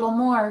stick a little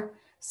more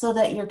so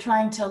that you're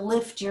trying to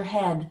lift your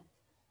head,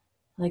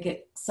 like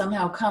it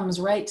somehow comes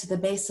right to the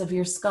base of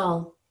your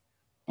skull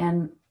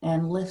and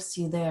lifts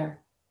you there.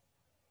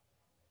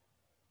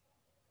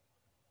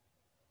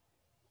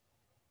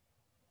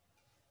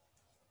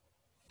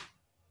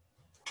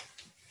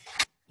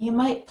 You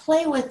might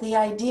play with the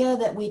idea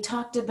that we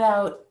talked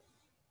about,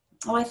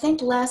 I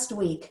think last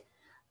week,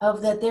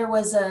 of that there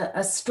was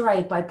a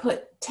stripe. I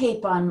put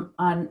tape on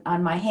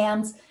my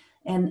hands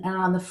and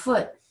on the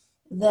foot,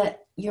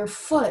 that your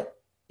foot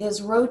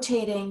is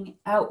rotating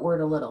outward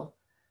a little.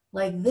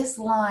 Like this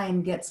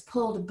line gets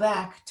pulled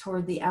back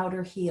toward the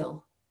outer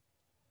heel.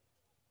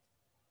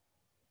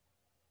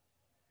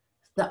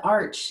 The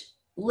arch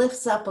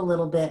lifts up a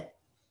little bit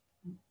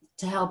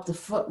to help the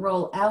foot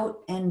roll out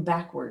and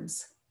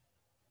backwards.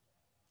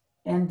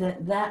 And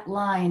that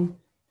line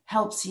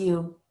helps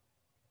you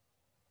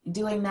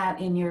doing that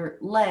in your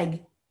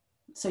leg.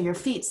 So your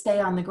feet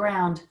stay on the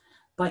ground,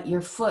 but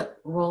your foot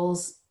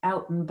rolls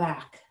out and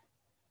back.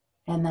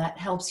 And that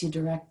helps you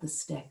direct the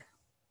stick.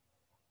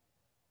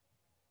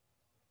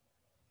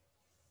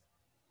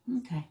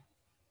 Okay.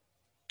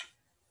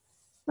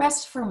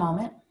 Rest for a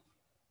moment.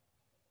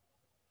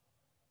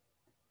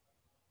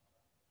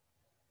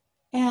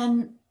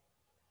 And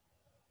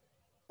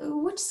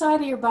which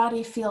side of your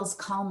body feels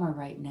calmer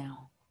right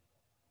now?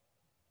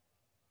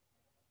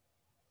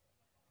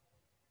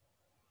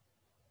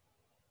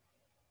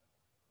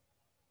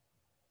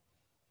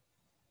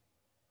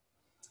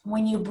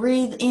 When you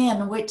breathe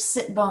in, which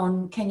sit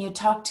bone can you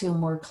talk to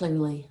more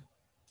clearly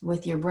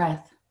with your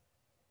breath?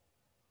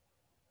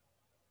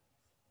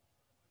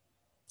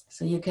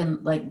 So you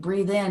can like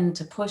breathe in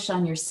to push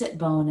on your sit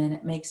bone and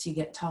it makes you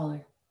get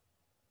taller.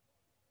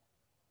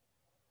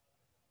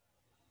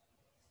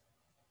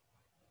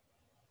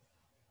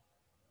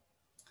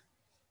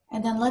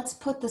 And then let's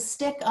put the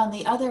stick on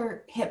the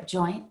other hip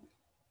joint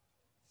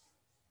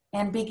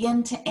and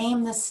begin to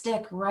aim the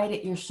stick right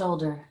at your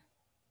shoulder.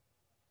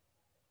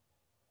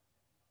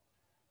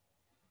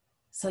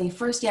 So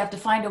first you have to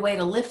find a way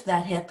to lift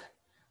that hip,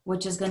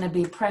 which is going to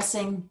be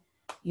pressing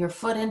your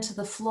foot into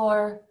the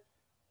floor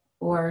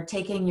or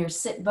taking your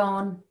sit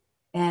bone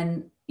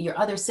and your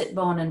other sit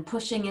bone and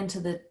pushing into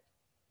the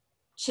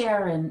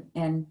chair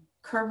and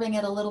curving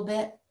it a little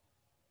bit,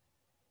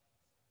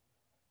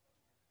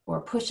 or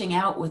pushing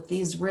out with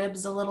these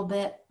ribs a little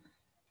bit.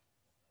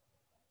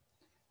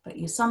 But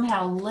you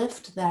somehow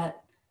lift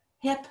that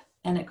hip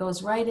and it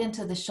goes right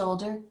into the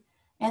shoulder,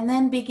 and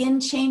then begin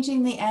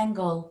changing the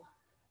angle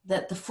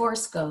that the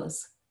force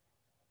goes.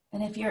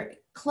 And if you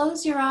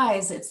close your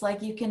eyes, it's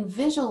like you can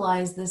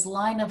visualize this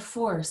line of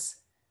force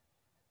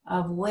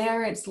of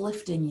where it's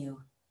lifting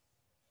you.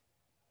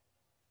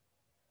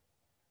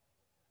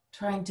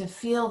 Trying to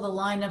feel the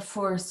line of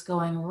force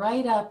going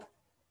right up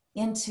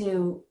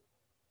into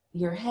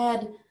your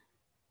head,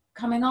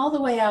 coming all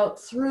the way out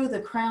through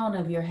the crown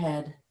of your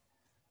head.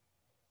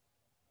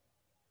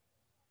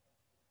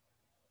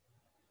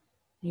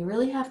 You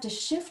really have to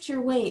shift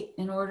your weight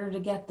in order to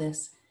get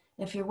this.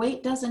 If your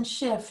weight doesn't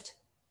shift,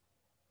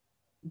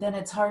 then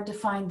it's hard to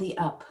find the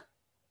up.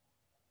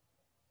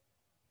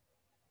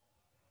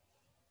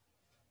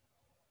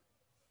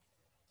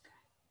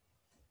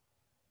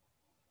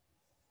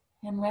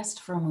 And rest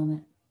for a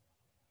moment.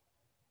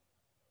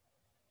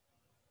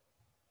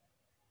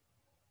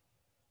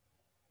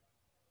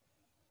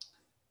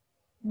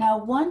 Now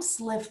once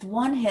lift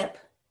one hip,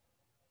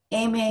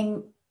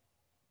 aiming,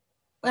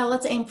 well,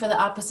 let's aim for the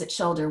opposite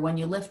shoulder. When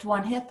you lift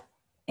one hip,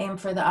 aim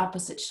for the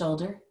opposite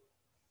shoulder.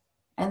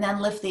 And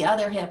then lift the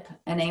other hip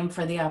and aim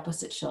for the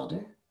opposite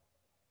shoulder.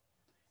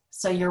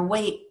 So your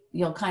weight,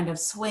 you'll kind of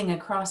swing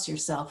across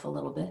yourself a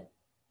little bit.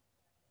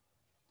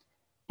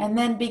 And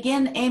then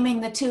begin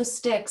aiming the two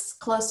sticks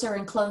closer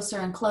and closer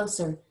and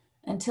closer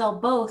until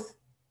both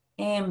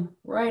aim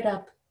right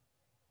up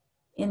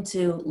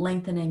into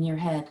lengthening your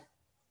head.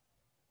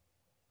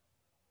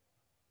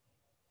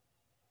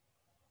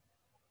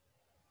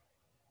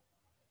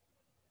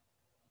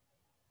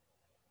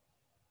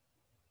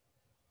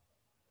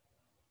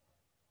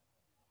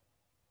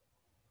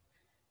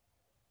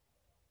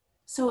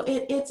 So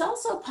it's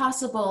also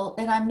possible,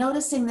 and I'm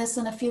noticing this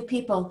in a few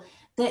people,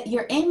 that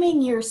you're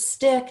aiming your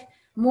stick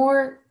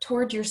more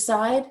toward your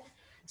side.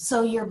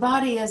 So your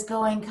body is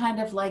going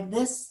kind of like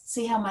this.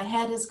 See how my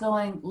head is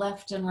going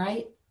left and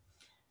right?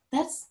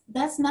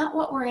 That's not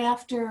what we're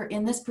after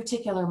in this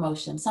particular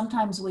motion.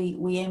 Sometimes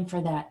we aim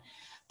for that.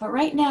 But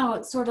right now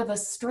it's sort of a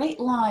straight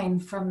line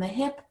from the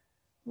hip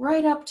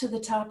right up to the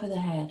top of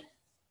the head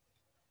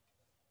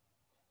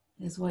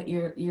is what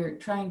you're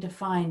trying to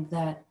find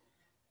that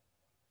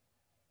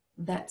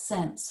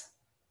sense.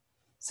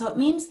 So it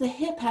means the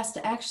hip has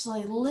to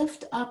actually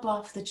lift up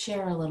off the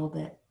chair a little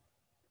bit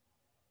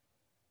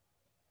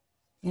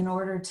in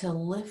order to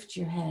lift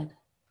your head.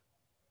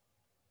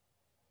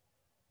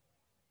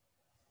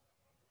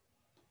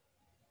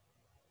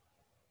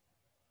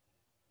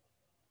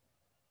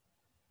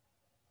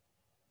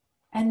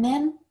 And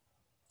then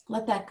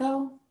let that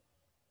go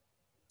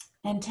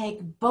and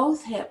take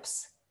both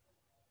hips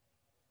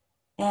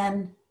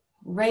and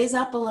raise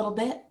up a little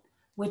bit,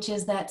 which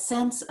is that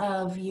sense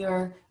of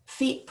your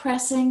feet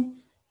pressing,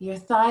 your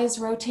thighs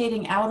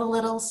rotating out a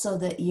little so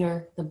that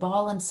the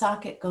ball and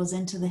socket goes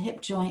into the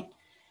hip joint,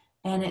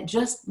 and it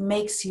just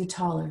makes you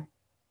taller.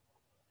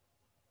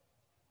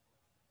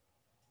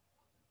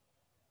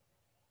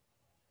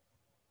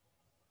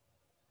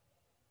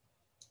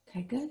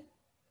 Okay, good.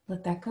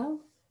 Let that go.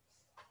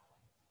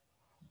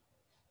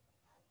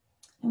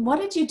 And what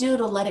did you do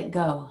to let it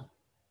go?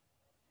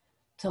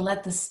 To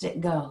let the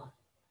stick go?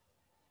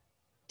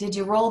 Did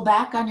you roll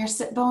back on your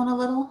sit bone a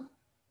little?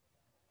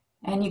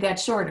 And you got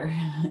shorter,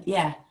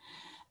 yeah.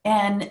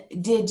 And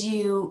did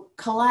you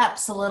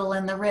collapse a little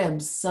in the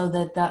ribs so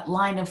that that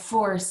line of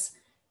force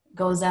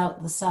goes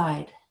out the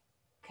side?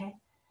 Okay.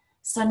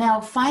 So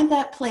now find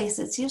that place.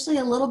 It's usually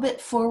a little bit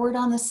forward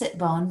on the sit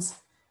bones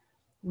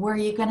where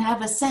you can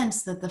have a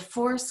sense that the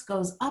force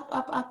goes up,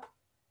 up, up,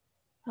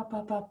 up,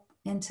 up, up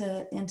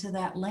into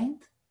that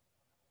length.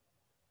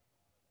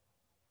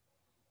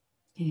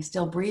 Can you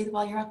still breathe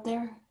while you're up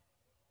there?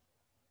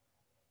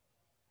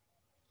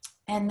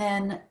 And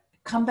then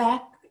come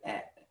back,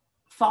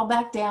 fall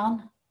back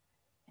down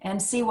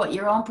and see what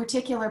your own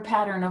particular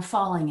pattern of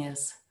falling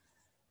is.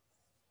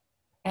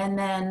 And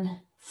then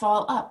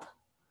fall up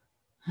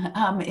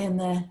in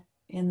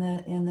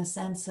the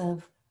sense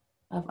of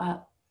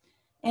up.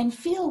 And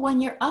feel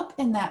when you're up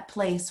in that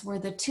place where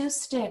the two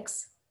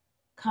sticks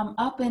come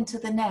up into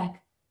the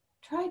neck,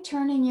 try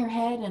turning your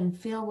head and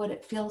feel what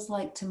it feels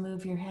like to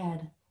move your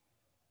head.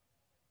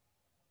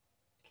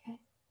 Okay.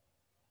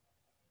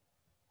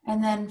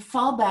 And then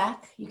fall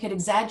back. You could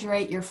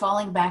exaggerate your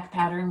falling back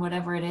pattern,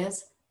 whatever it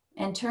is,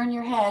 and turn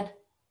your head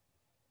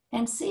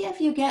and see if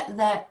you get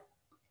that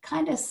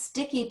kind of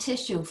sticky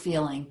tissue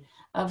feeling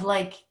of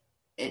like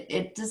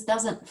it just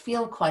doesn't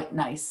feel quite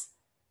nice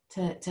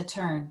to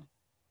turn.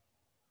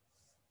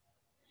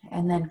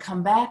 And then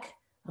come back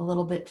a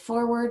little bit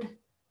forward.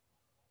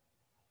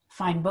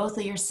 Find both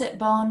of your sit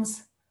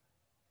bones,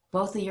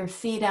 both of your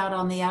feet out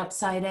on the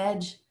outside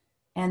edge,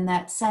 and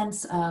that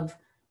sense of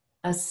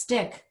a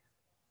stick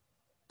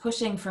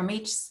pushing from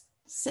each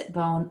sit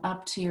bone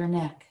up to your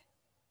neck.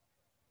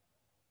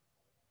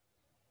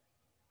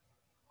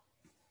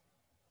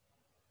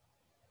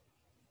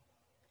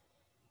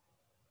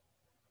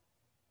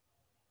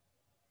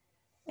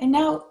 And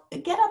now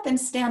get up and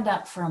stand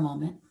up for a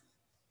moment.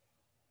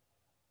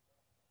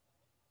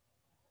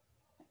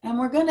 And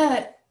we're going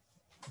to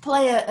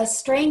play a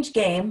strange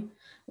game,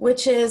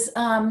 which is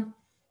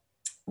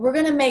we're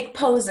going to make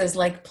poses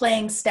like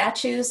playing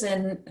statues,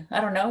 and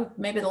I don't know,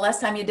 maybe the last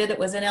time you did it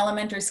was in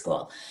elementary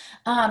school.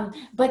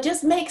 But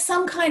just make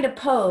some kind of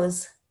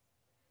pose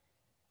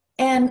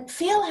and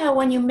feel how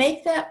when you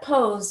make that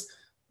pose,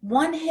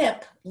 one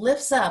hip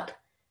lifts up,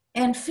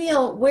 and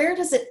feel where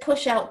does it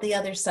push out the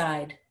other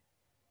side.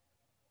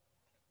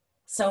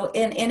 So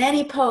in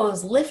any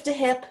pose, lift a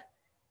hip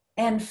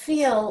and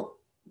feel,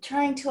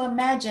 trying to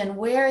imagine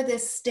where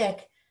this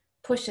stick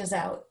pushes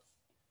out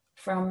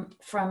from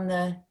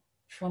the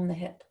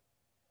hip.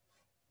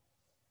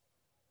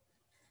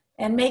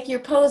 And make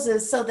your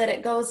poses so that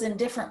it goes in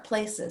different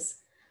places.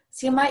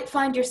 So you might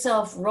find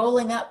yourself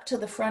rolling up to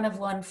the front of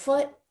one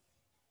foot.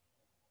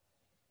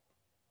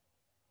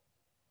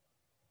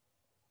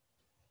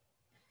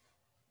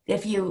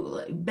 If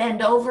you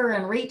bend over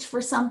and reach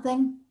for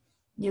something,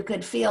 you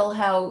could feel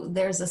how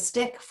there's a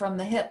stick from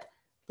the hip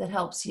that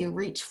helps you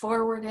reach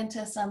forward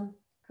into some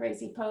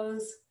crazy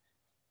pose.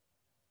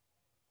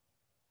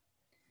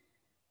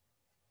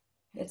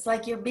 It's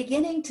like you're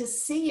beginning to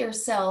see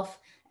yourself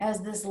as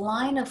this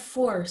line of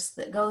force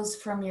that goes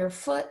from your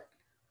foot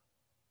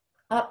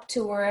up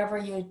to wherever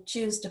you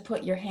choose to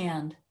put your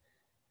hand.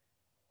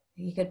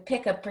 You could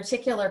pick a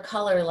particular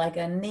color like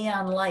a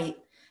neon light,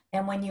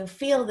 and when you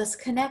feel this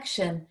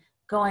connection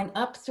going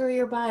up through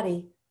your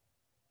body,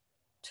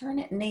 turn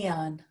it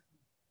neon.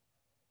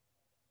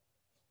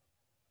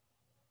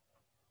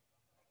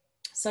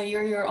 So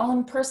you're your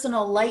own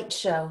personal light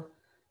show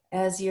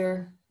as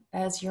you're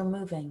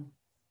moving.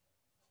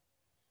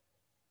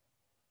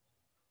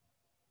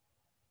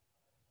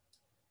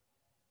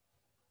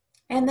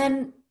 And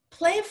then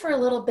play for a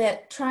little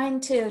bit, trying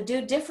to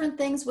do different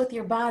things with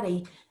your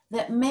body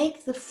that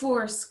make the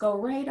force go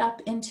right up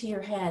into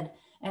your head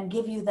and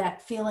give you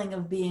that feeling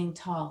of being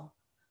tall.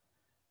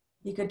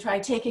 You could try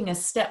taking a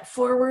step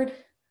forward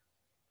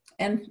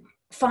and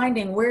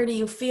finding where do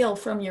you feel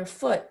from your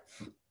foot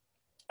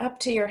up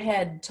to your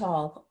head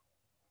tall.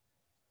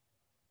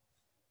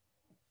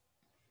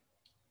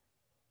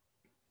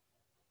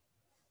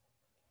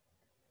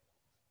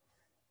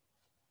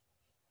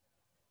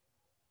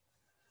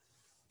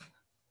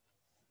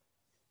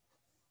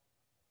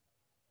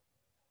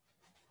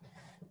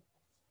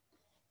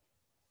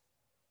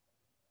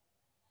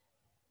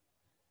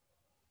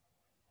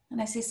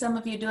 And I see some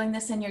of you doing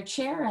this in your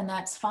chair, and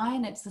that's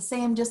fine. It's the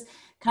same, just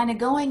kind of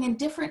going in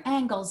different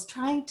angles,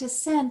 trying to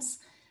sense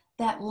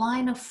that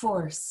line of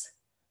force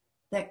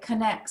that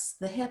connects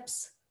the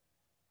hips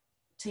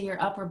to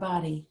your upper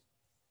body.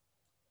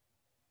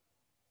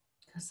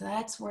 Because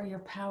that's where your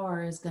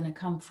power is going to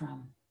come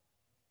from.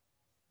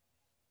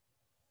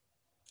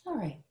 All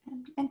right,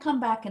 and come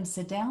back and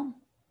sit down.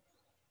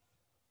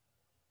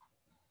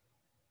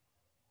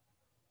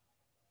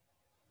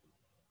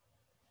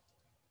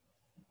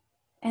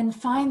 And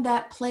find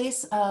that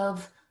place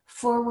of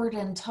forward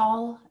and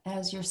tall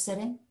as you're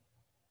sitting.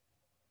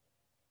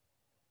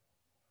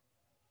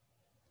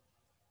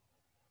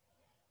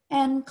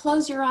 And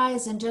close your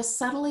eyes and just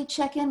subtly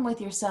check in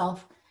with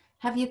yourself.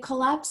 Have you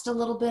collapsed a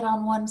little bit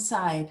on one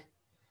side?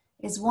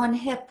 Is one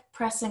hip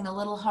pressing a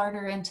little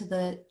harder into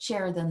the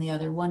chair than the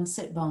other, one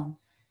sit bone?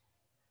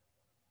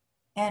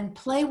 And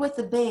play with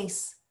the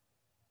base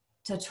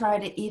to try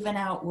to even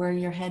out where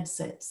your head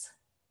sits.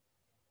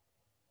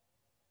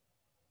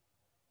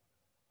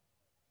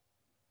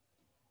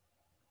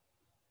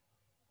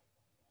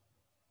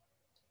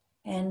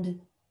 And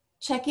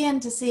check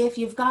in to see if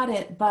you've got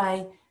it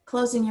by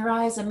closing your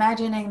eyes,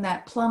 imagining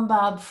that plumb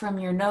bob from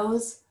your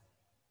nose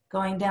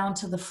going down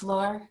to the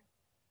floor.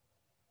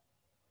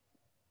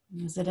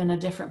 Is it in a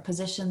different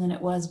position than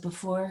it was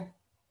before?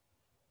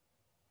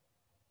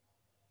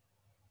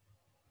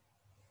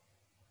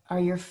 Are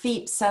your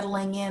feet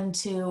settling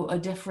into a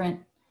different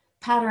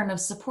pattern of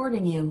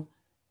supporting you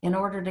in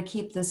order to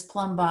keep this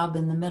plumb bob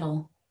in the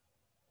middle?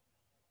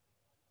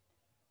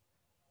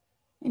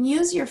 And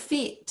use your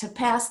feet to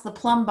pass the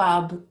plumb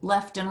bob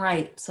left and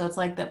right. So it's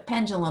like the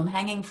pendulum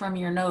hanging from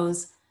your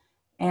nose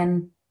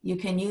and You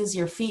can use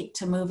your feet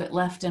to move it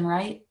left and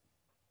right.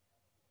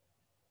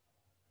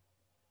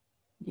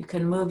 You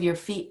can move your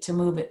feet to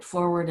move it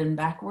forward and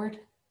backward.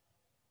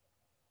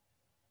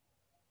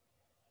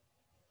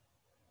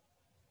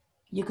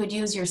 You could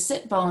use your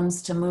sit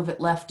bones to move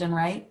it left and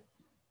right,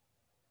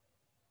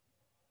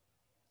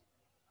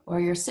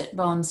 or your sit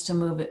bones to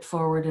move it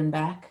forward and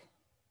back.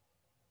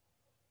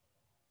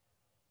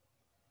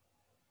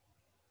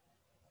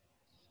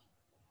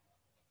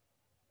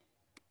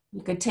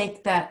 You could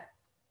take that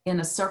in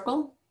a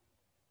circle,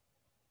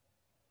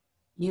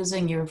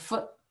 using your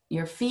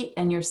feet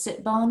and your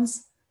sit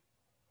bones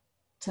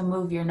to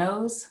move your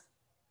nose.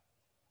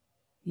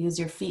 Use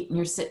your feet and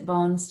your sit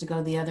bones to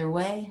go the other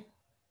way.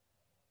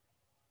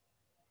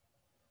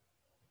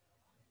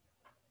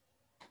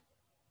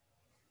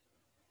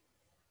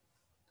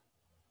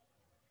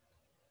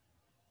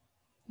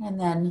 And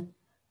then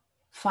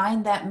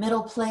find that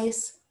middle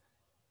place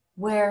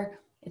where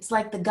it's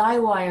like the guy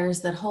wires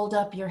that hold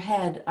up your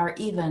head are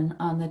even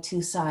on the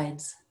two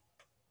sides.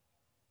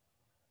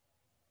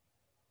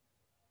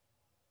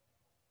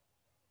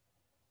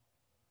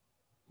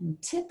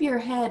 And tip your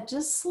head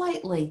just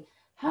slightly.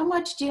 How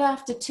much do you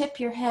have to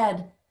tip your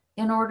head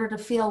in order to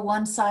feel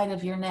one side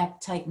of your neck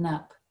tighten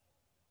up?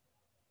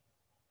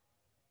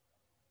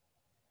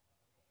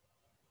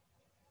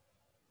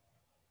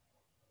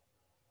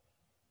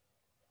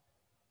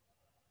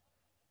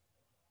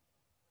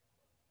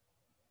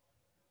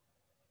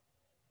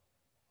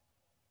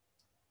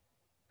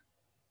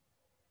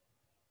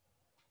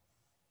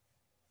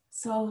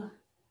 So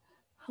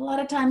a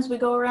lot of times we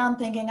go around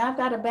thinking, I've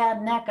got a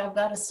bad neck, I've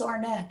got a sore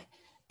neck.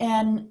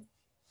 And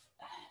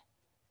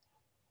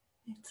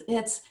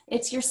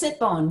it's your sit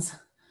bones.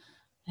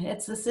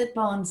 It's the sit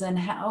bones and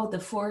how the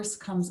force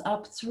comes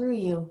up through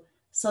you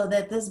so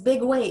that this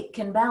big weight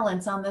can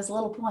balance on this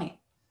little point.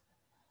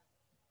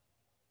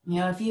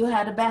 You know, if you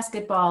had a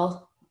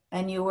basketball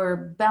and you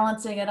were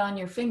balancing it on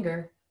your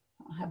finger,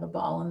 I have a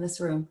ball in this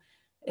room,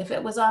 if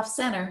it was off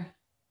center,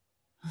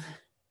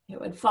 it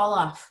would fall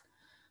off.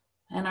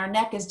 And our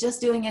neck is just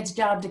doing its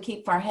job to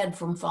keep our head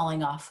from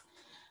falling off.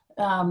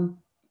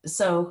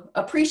 So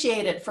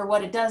appreciate it for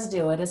what it does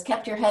do. It has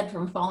kept your head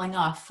from falling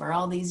off for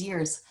all these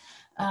years.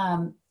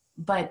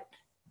 But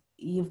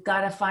you've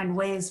got to find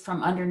ways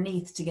from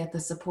underneath to get the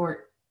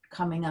support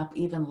coming up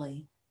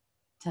evenly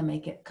to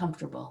make it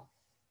comfortable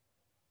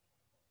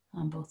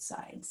on both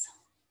sides.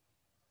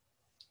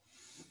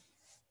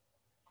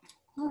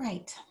 All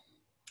right.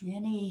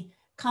 Any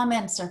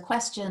comments or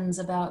questions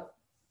about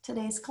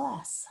today's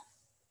class?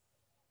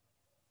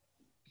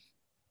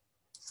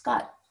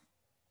 Scott.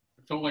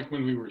 I felt like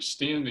when we were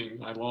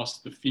standing, I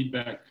lost the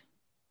feedback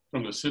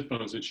from the sit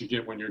bones that you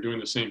get when you're doing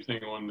the same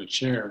thing on the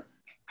chair.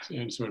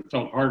 And so it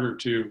felt harder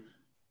to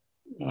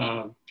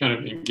kind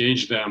of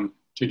engage them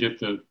to get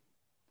the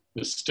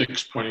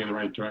sticks pointing in the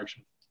right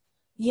direction.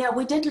 Yeah,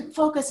 we didn't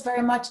focus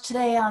very much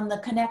today on the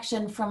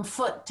connection from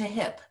foot to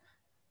hip.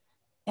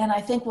 And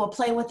I think we'll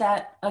play with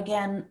that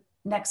again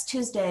next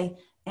Tuesday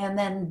and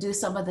then do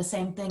some of the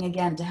same thing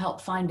again to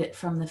help find it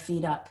from the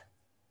feet up.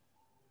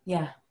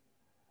 Yeah.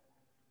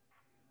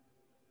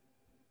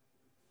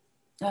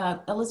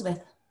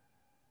 Elizabeth.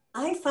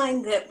 I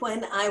find that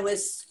when I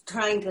was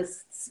trying to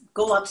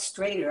go up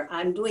straighter,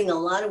 I'm doing a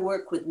lot of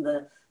work with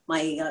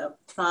my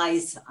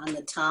thighs on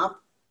the top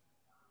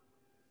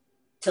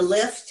to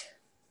lift.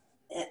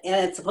 And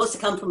it's supposed to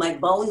come from my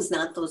bones,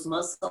 not those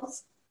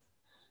muscles.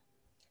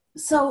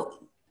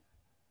 So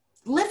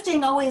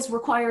lifting always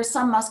requires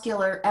some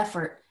muscular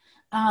effort.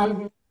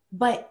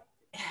 But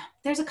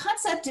there's a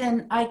concept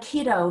in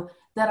Aikido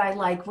that I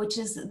like, which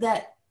is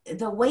that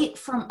the weight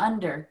from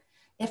under.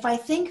 If I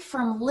think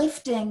from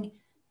lifting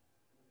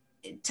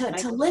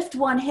to lift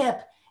one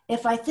hip,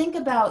 if I think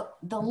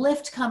about the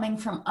lift coming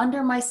from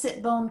under my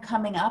sit bone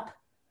coming up,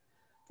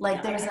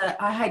 like there's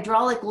a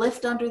hydraulic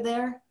lift under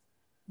there,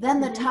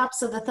 then the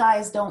tops of the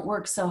thighs don't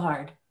work so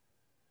hard.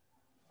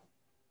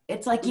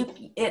 It's like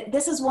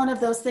this is one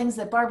of those things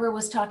that Barbara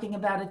was talking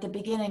about at the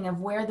beginning of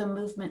where the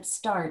movement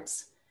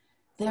starts.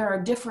 There are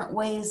different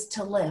ways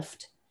to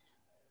lift.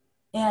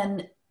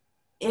 And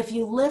if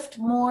you lift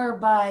more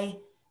by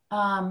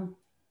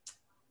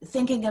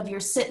thinking of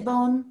your sit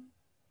bone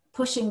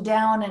pushing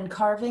down and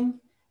carving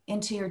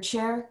into your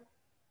chair,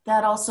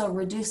 that also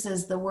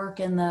reduces the work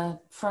in the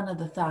front of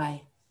the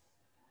thigh.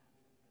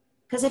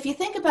 Because if you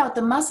think about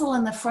the muscle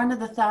in the front of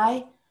the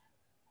thigh,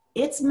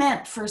 it's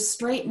meant for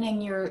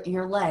straightening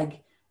your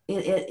leg.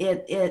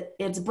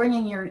 It's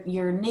bringing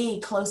your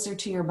knee closer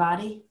to your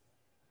body.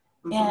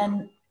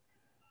 And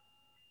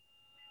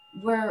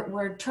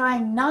we're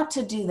trying not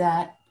to do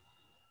that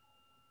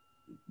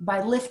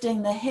by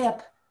lifting the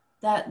hip.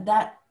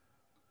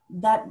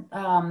 That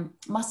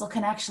muscle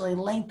can actually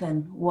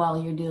lengthen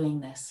while you're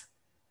doing this.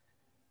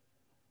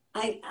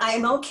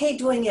 I'm okay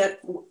doing it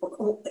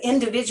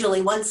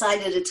individually, one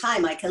side at a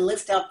time. I can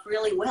lift up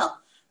really well.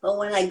 But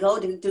when I go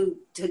to do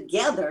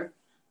together,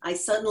 I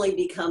suddenly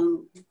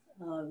become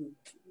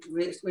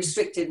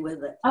restricted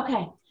with it.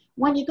 Okay.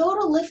 When you go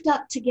to lift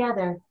up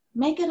together,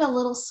 make it a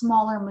little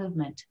smaller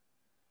movement.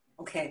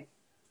 Okay.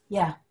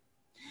 Yeah.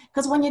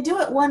 Because when you do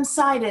it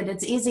one-sided,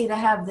 it's easy to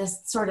have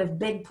this sort of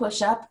big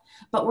push up,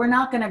 but we're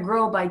not going to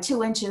grow by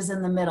 2 inches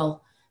in the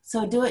middle.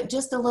 So do it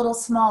just a little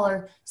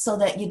smaller so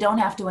that you don't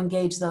have to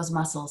engage those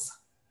muscles.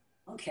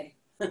 Okay.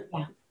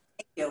 Yeah.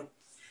 Thank you.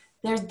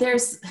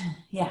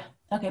 Yeah.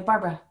 Okay,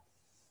 Barbara.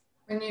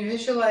 When you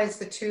visualize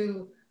the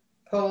two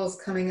poles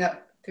coming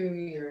up through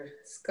your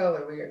skull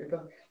or your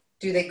bone,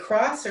 do they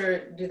cross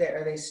or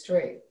are they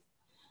straight?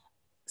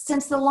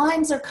 Since the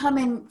lines are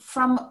coming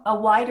from a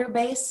wider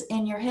base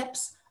in your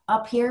hips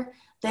up here,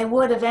 they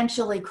would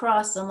eventually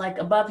cross, and like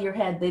above your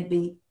head, they'd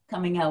be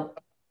coming out.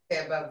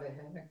 Okay, above the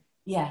head.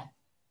 Yeah.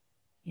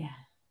 Yeah.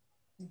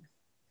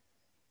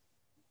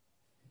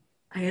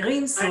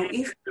 Irene, so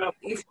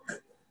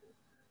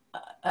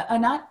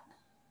Anat?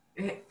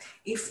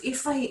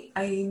 If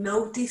I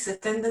notice a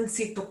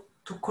tendency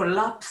to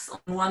collapse on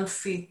one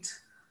foot,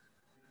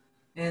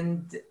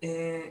 and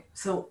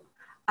so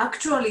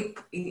actually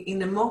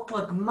in a more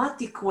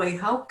pragmatic way,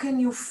 how can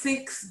you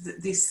fix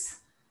this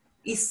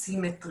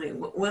asymmetry?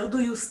 Where do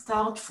you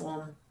start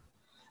from?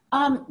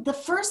 The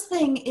first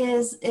thing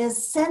is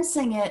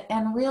sensing it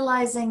and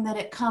realizing that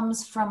it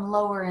comes from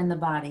lower in the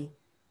body.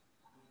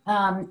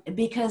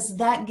 Because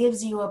that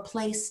gives you a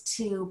place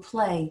to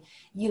play.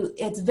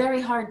 It's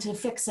very hard to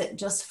fix it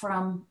just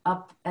from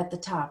up at the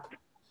top.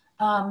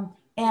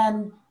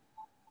 And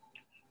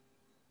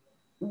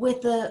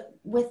with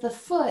the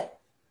foot,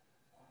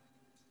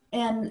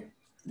 and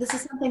this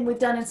is something we've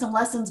done in some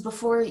lessons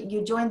before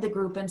you joined the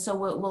group, and so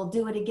we'll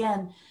do it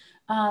again.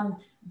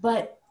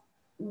 But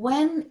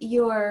when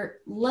your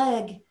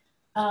leg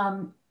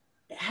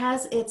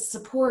has its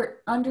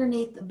support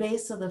underneath the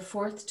base of the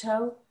fourth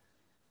toe,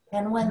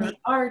 and when the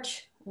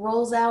arch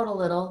rolls out a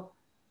little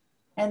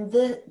and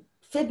the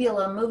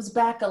fibula moves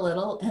back a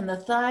little and the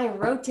thigh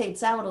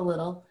rotates out a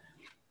little,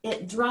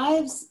 it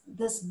drives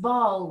this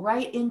ball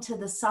right into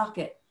the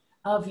socket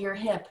of your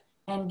hip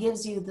and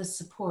gives you the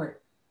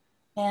support.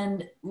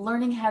 And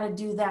learning how to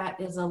do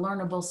that is a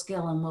learnable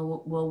skill, and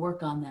we'll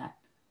work on that.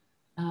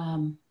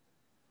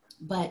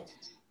 But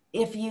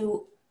if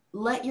you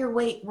let your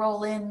weight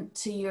roll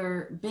into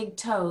your big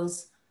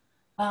toes,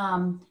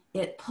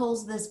 it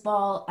pulls this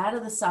ball out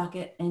of the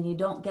socket, and you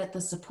don't get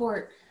the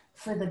support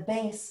for the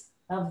base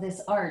of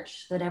this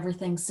arch that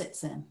everything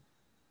sits in.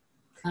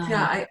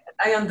 Yeah,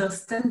 I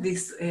understand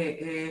this.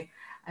 My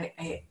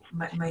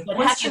but question,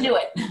 how do you do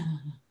it?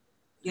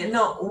 You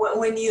know,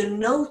 when you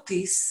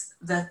notice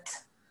that,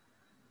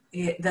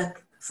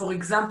 for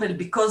example,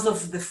 because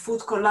of the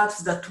foot collapse,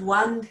 that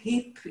one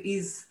hip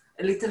is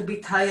a little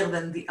bit higher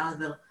than the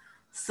other.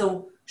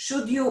 So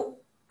should you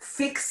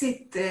fix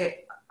it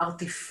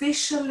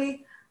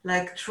artificially,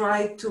 like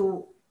try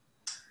to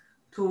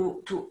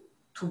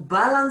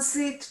balance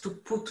it, to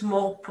put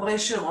more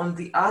pressure on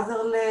the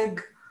other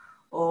leg,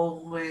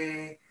 or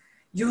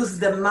use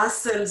the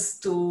muscles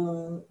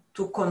to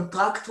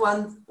contract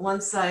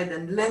one side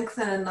and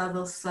lengthen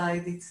another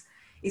side?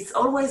 It's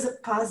always a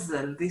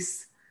puzzle,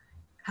 this,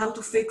 how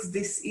to fix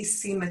this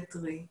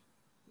asymmetry.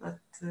 But,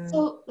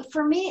 so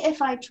for me,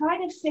 if I try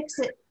to fix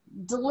it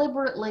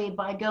deliberately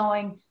by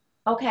going,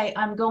 okay,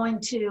 I'm going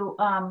to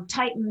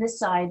tighten this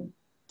side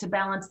to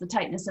balance the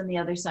tightness in the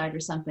other side or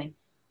something,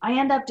 I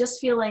end up just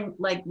feeling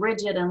like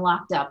rigid and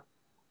locked up.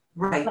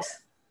 Right. But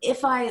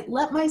if I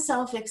let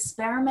myself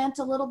experiment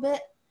a little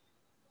bit,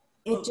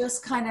 it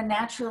just kind of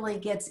naturally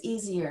gets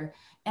easier.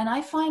 And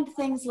I find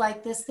things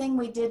like this thing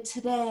we did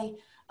today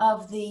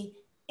of the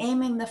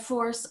aiming the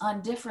force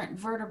on different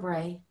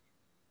vertebrae,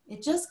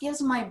 it just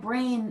gives my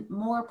brain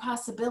more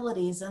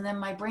possibilities, and then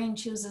my brain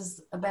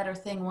chooses a better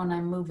thing when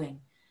I'm moving.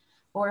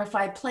 Or if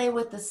I play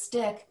with the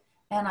stick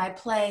and I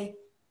play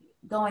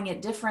going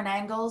at different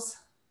angles,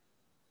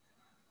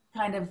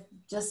 kind of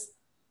just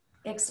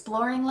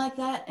exploring like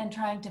that and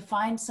trying to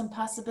find some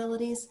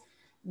possibilities,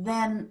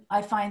 then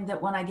I find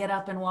that when I get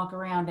up and walk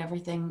around,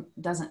 everything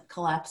doesn't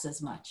collapse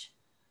as much.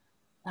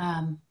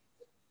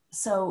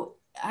 So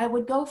I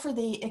would go for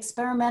the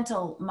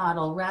experimental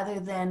model rather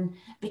than,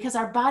 because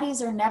our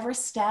bodies are never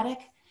static.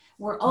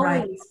 We're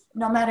always, right,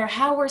 no matter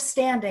how we're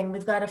standing,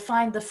 we've got to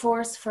find the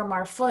force from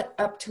our foot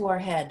up to our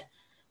head.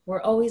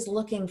 We're always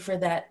looking for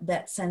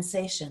that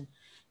sensation.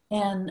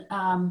 And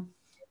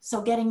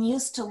so getting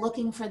used to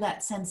looking for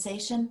that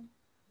sensation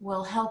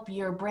will help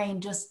your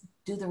brain just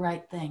do the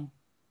right thing.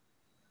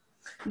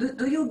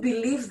 Do you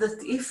believe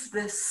that if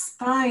the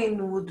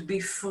spine would be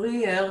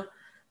freer,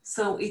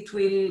 so it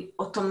will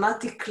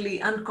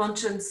automatically,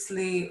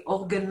 unconsciously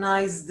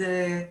organize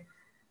the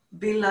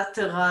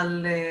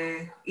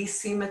bilateral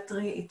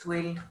asymmetry? It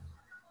will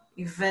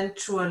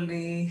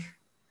eventually...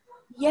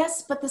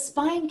 Yes, but the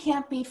spine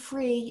can't be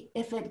free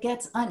if it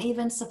gets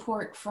uneven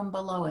support from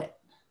below it.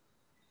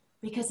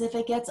 Because if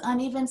it gets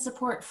uneven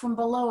support from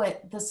below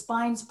it, the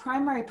spine's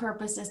primary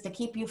purpose is to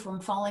keep you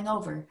from falling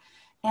over.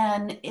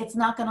 And it's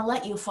not going to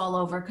let you fall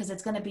over because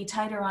it's going to be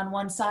tighter on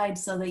one side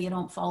so that you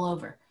don't fall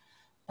over.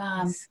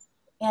 And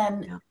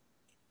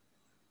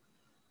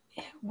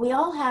we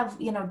all have,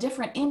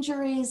 different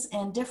injuries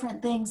and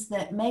different things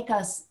that make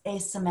us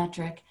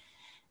asymmetric.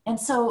 And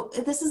so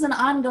this is an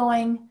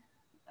ongoing,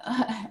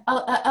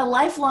 a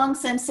lifelong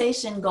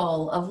sensation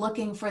goal of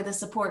looking for the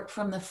support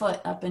from the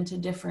foot up into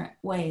different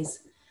ways.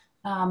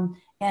 And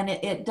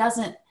it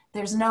doesn't,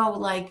 there's no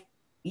like,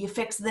 you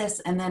fix this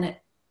and then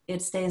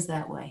it stays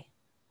that way.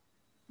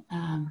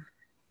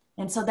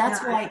 And so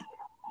that's why,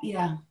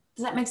 yeah.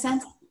 Does that make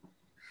sense?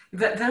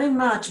 Very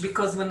much,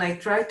 because when I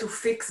try to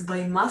fix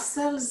by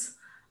muscles,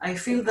 I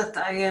feel that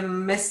I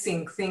am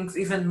messing things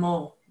even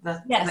more.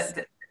 That yes.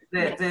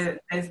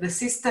 the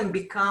system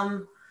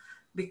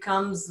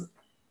becomes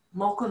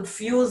more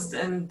confused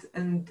and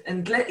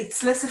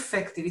it's less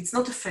effective. It's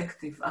not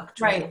effective,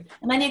 actually. Right.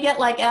 And then you get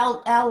like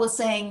Al was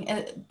saying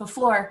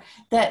before,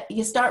 that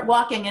you start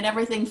walking and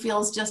everything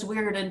feels just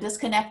weird and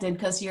disconnected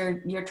because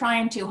you're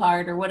trying too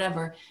hard or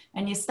whatever.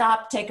 And you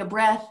stop, take a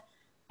breath,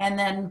 and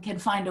then can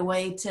find a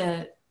way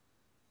to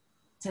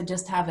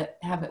just have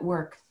it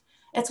work.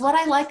 It's what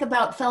I like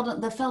about the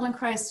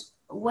Feldenkrais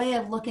way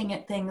of looking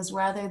at things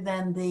rather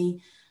than the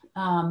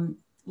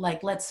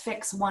like, let's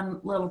fix one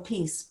little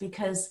piece,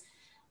 because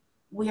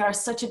we are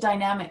such a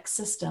dynamic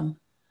system,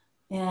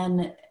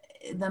 and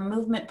the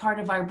movement part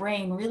of our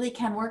brain really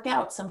can work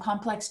out some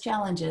complex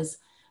challenges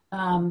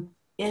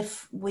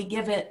if we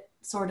give it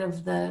sort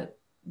of the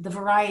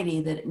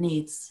variety that it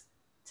needs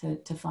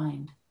to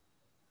find.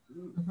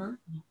 Mm-hmm.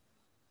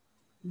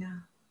 Yeah.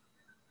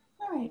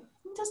 All right.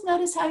 Just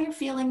notice how you're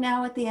feeling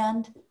now at the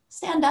end.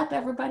 Stand up,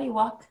 everybody.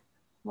 Walk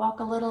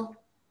a little.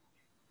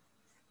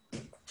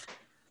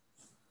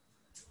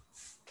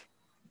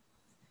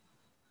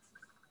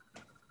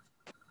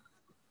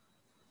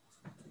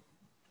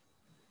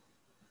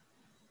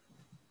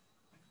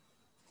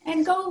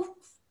 And go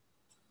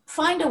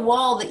find a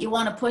wall that you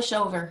want to push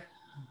over,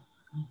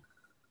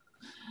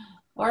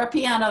 or a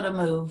piano to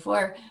move,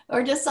 or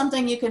just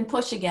something you can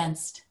push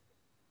against.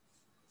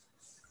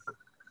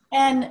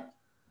 And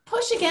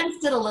push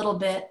against it a little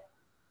bit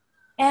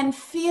and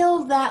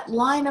feel that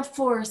line of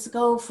force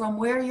go from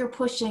where you're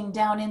pushing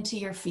down into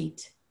your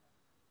feet.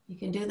 You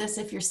can do this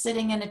if you're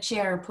sitting in a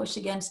chair, push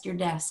against your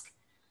desk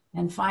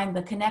and find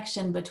the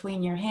connection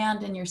between your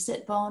hand and your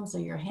sit bones, or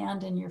your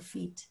hand and your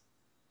feet.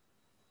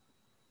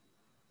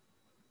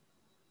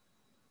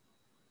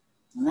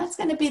 And that's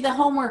going to be the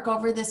homework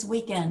over this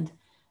weekend,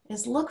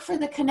 is look for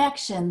the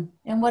connection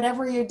in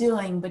whatever you're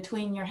doing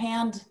between your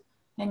hand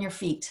and your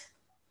feet.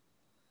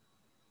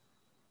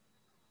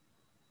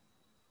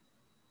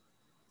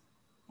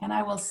 And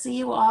I will see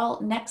you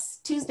all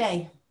next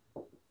Tuesday.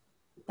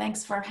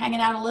 Thanks for hanging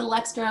out a little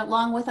extra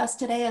long with us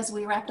today as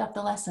we wrapped up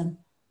the lesson.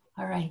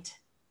 All right.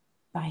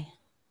 Bye.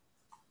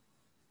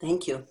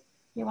 Thank you.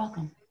 You're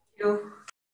welcome. Thank you.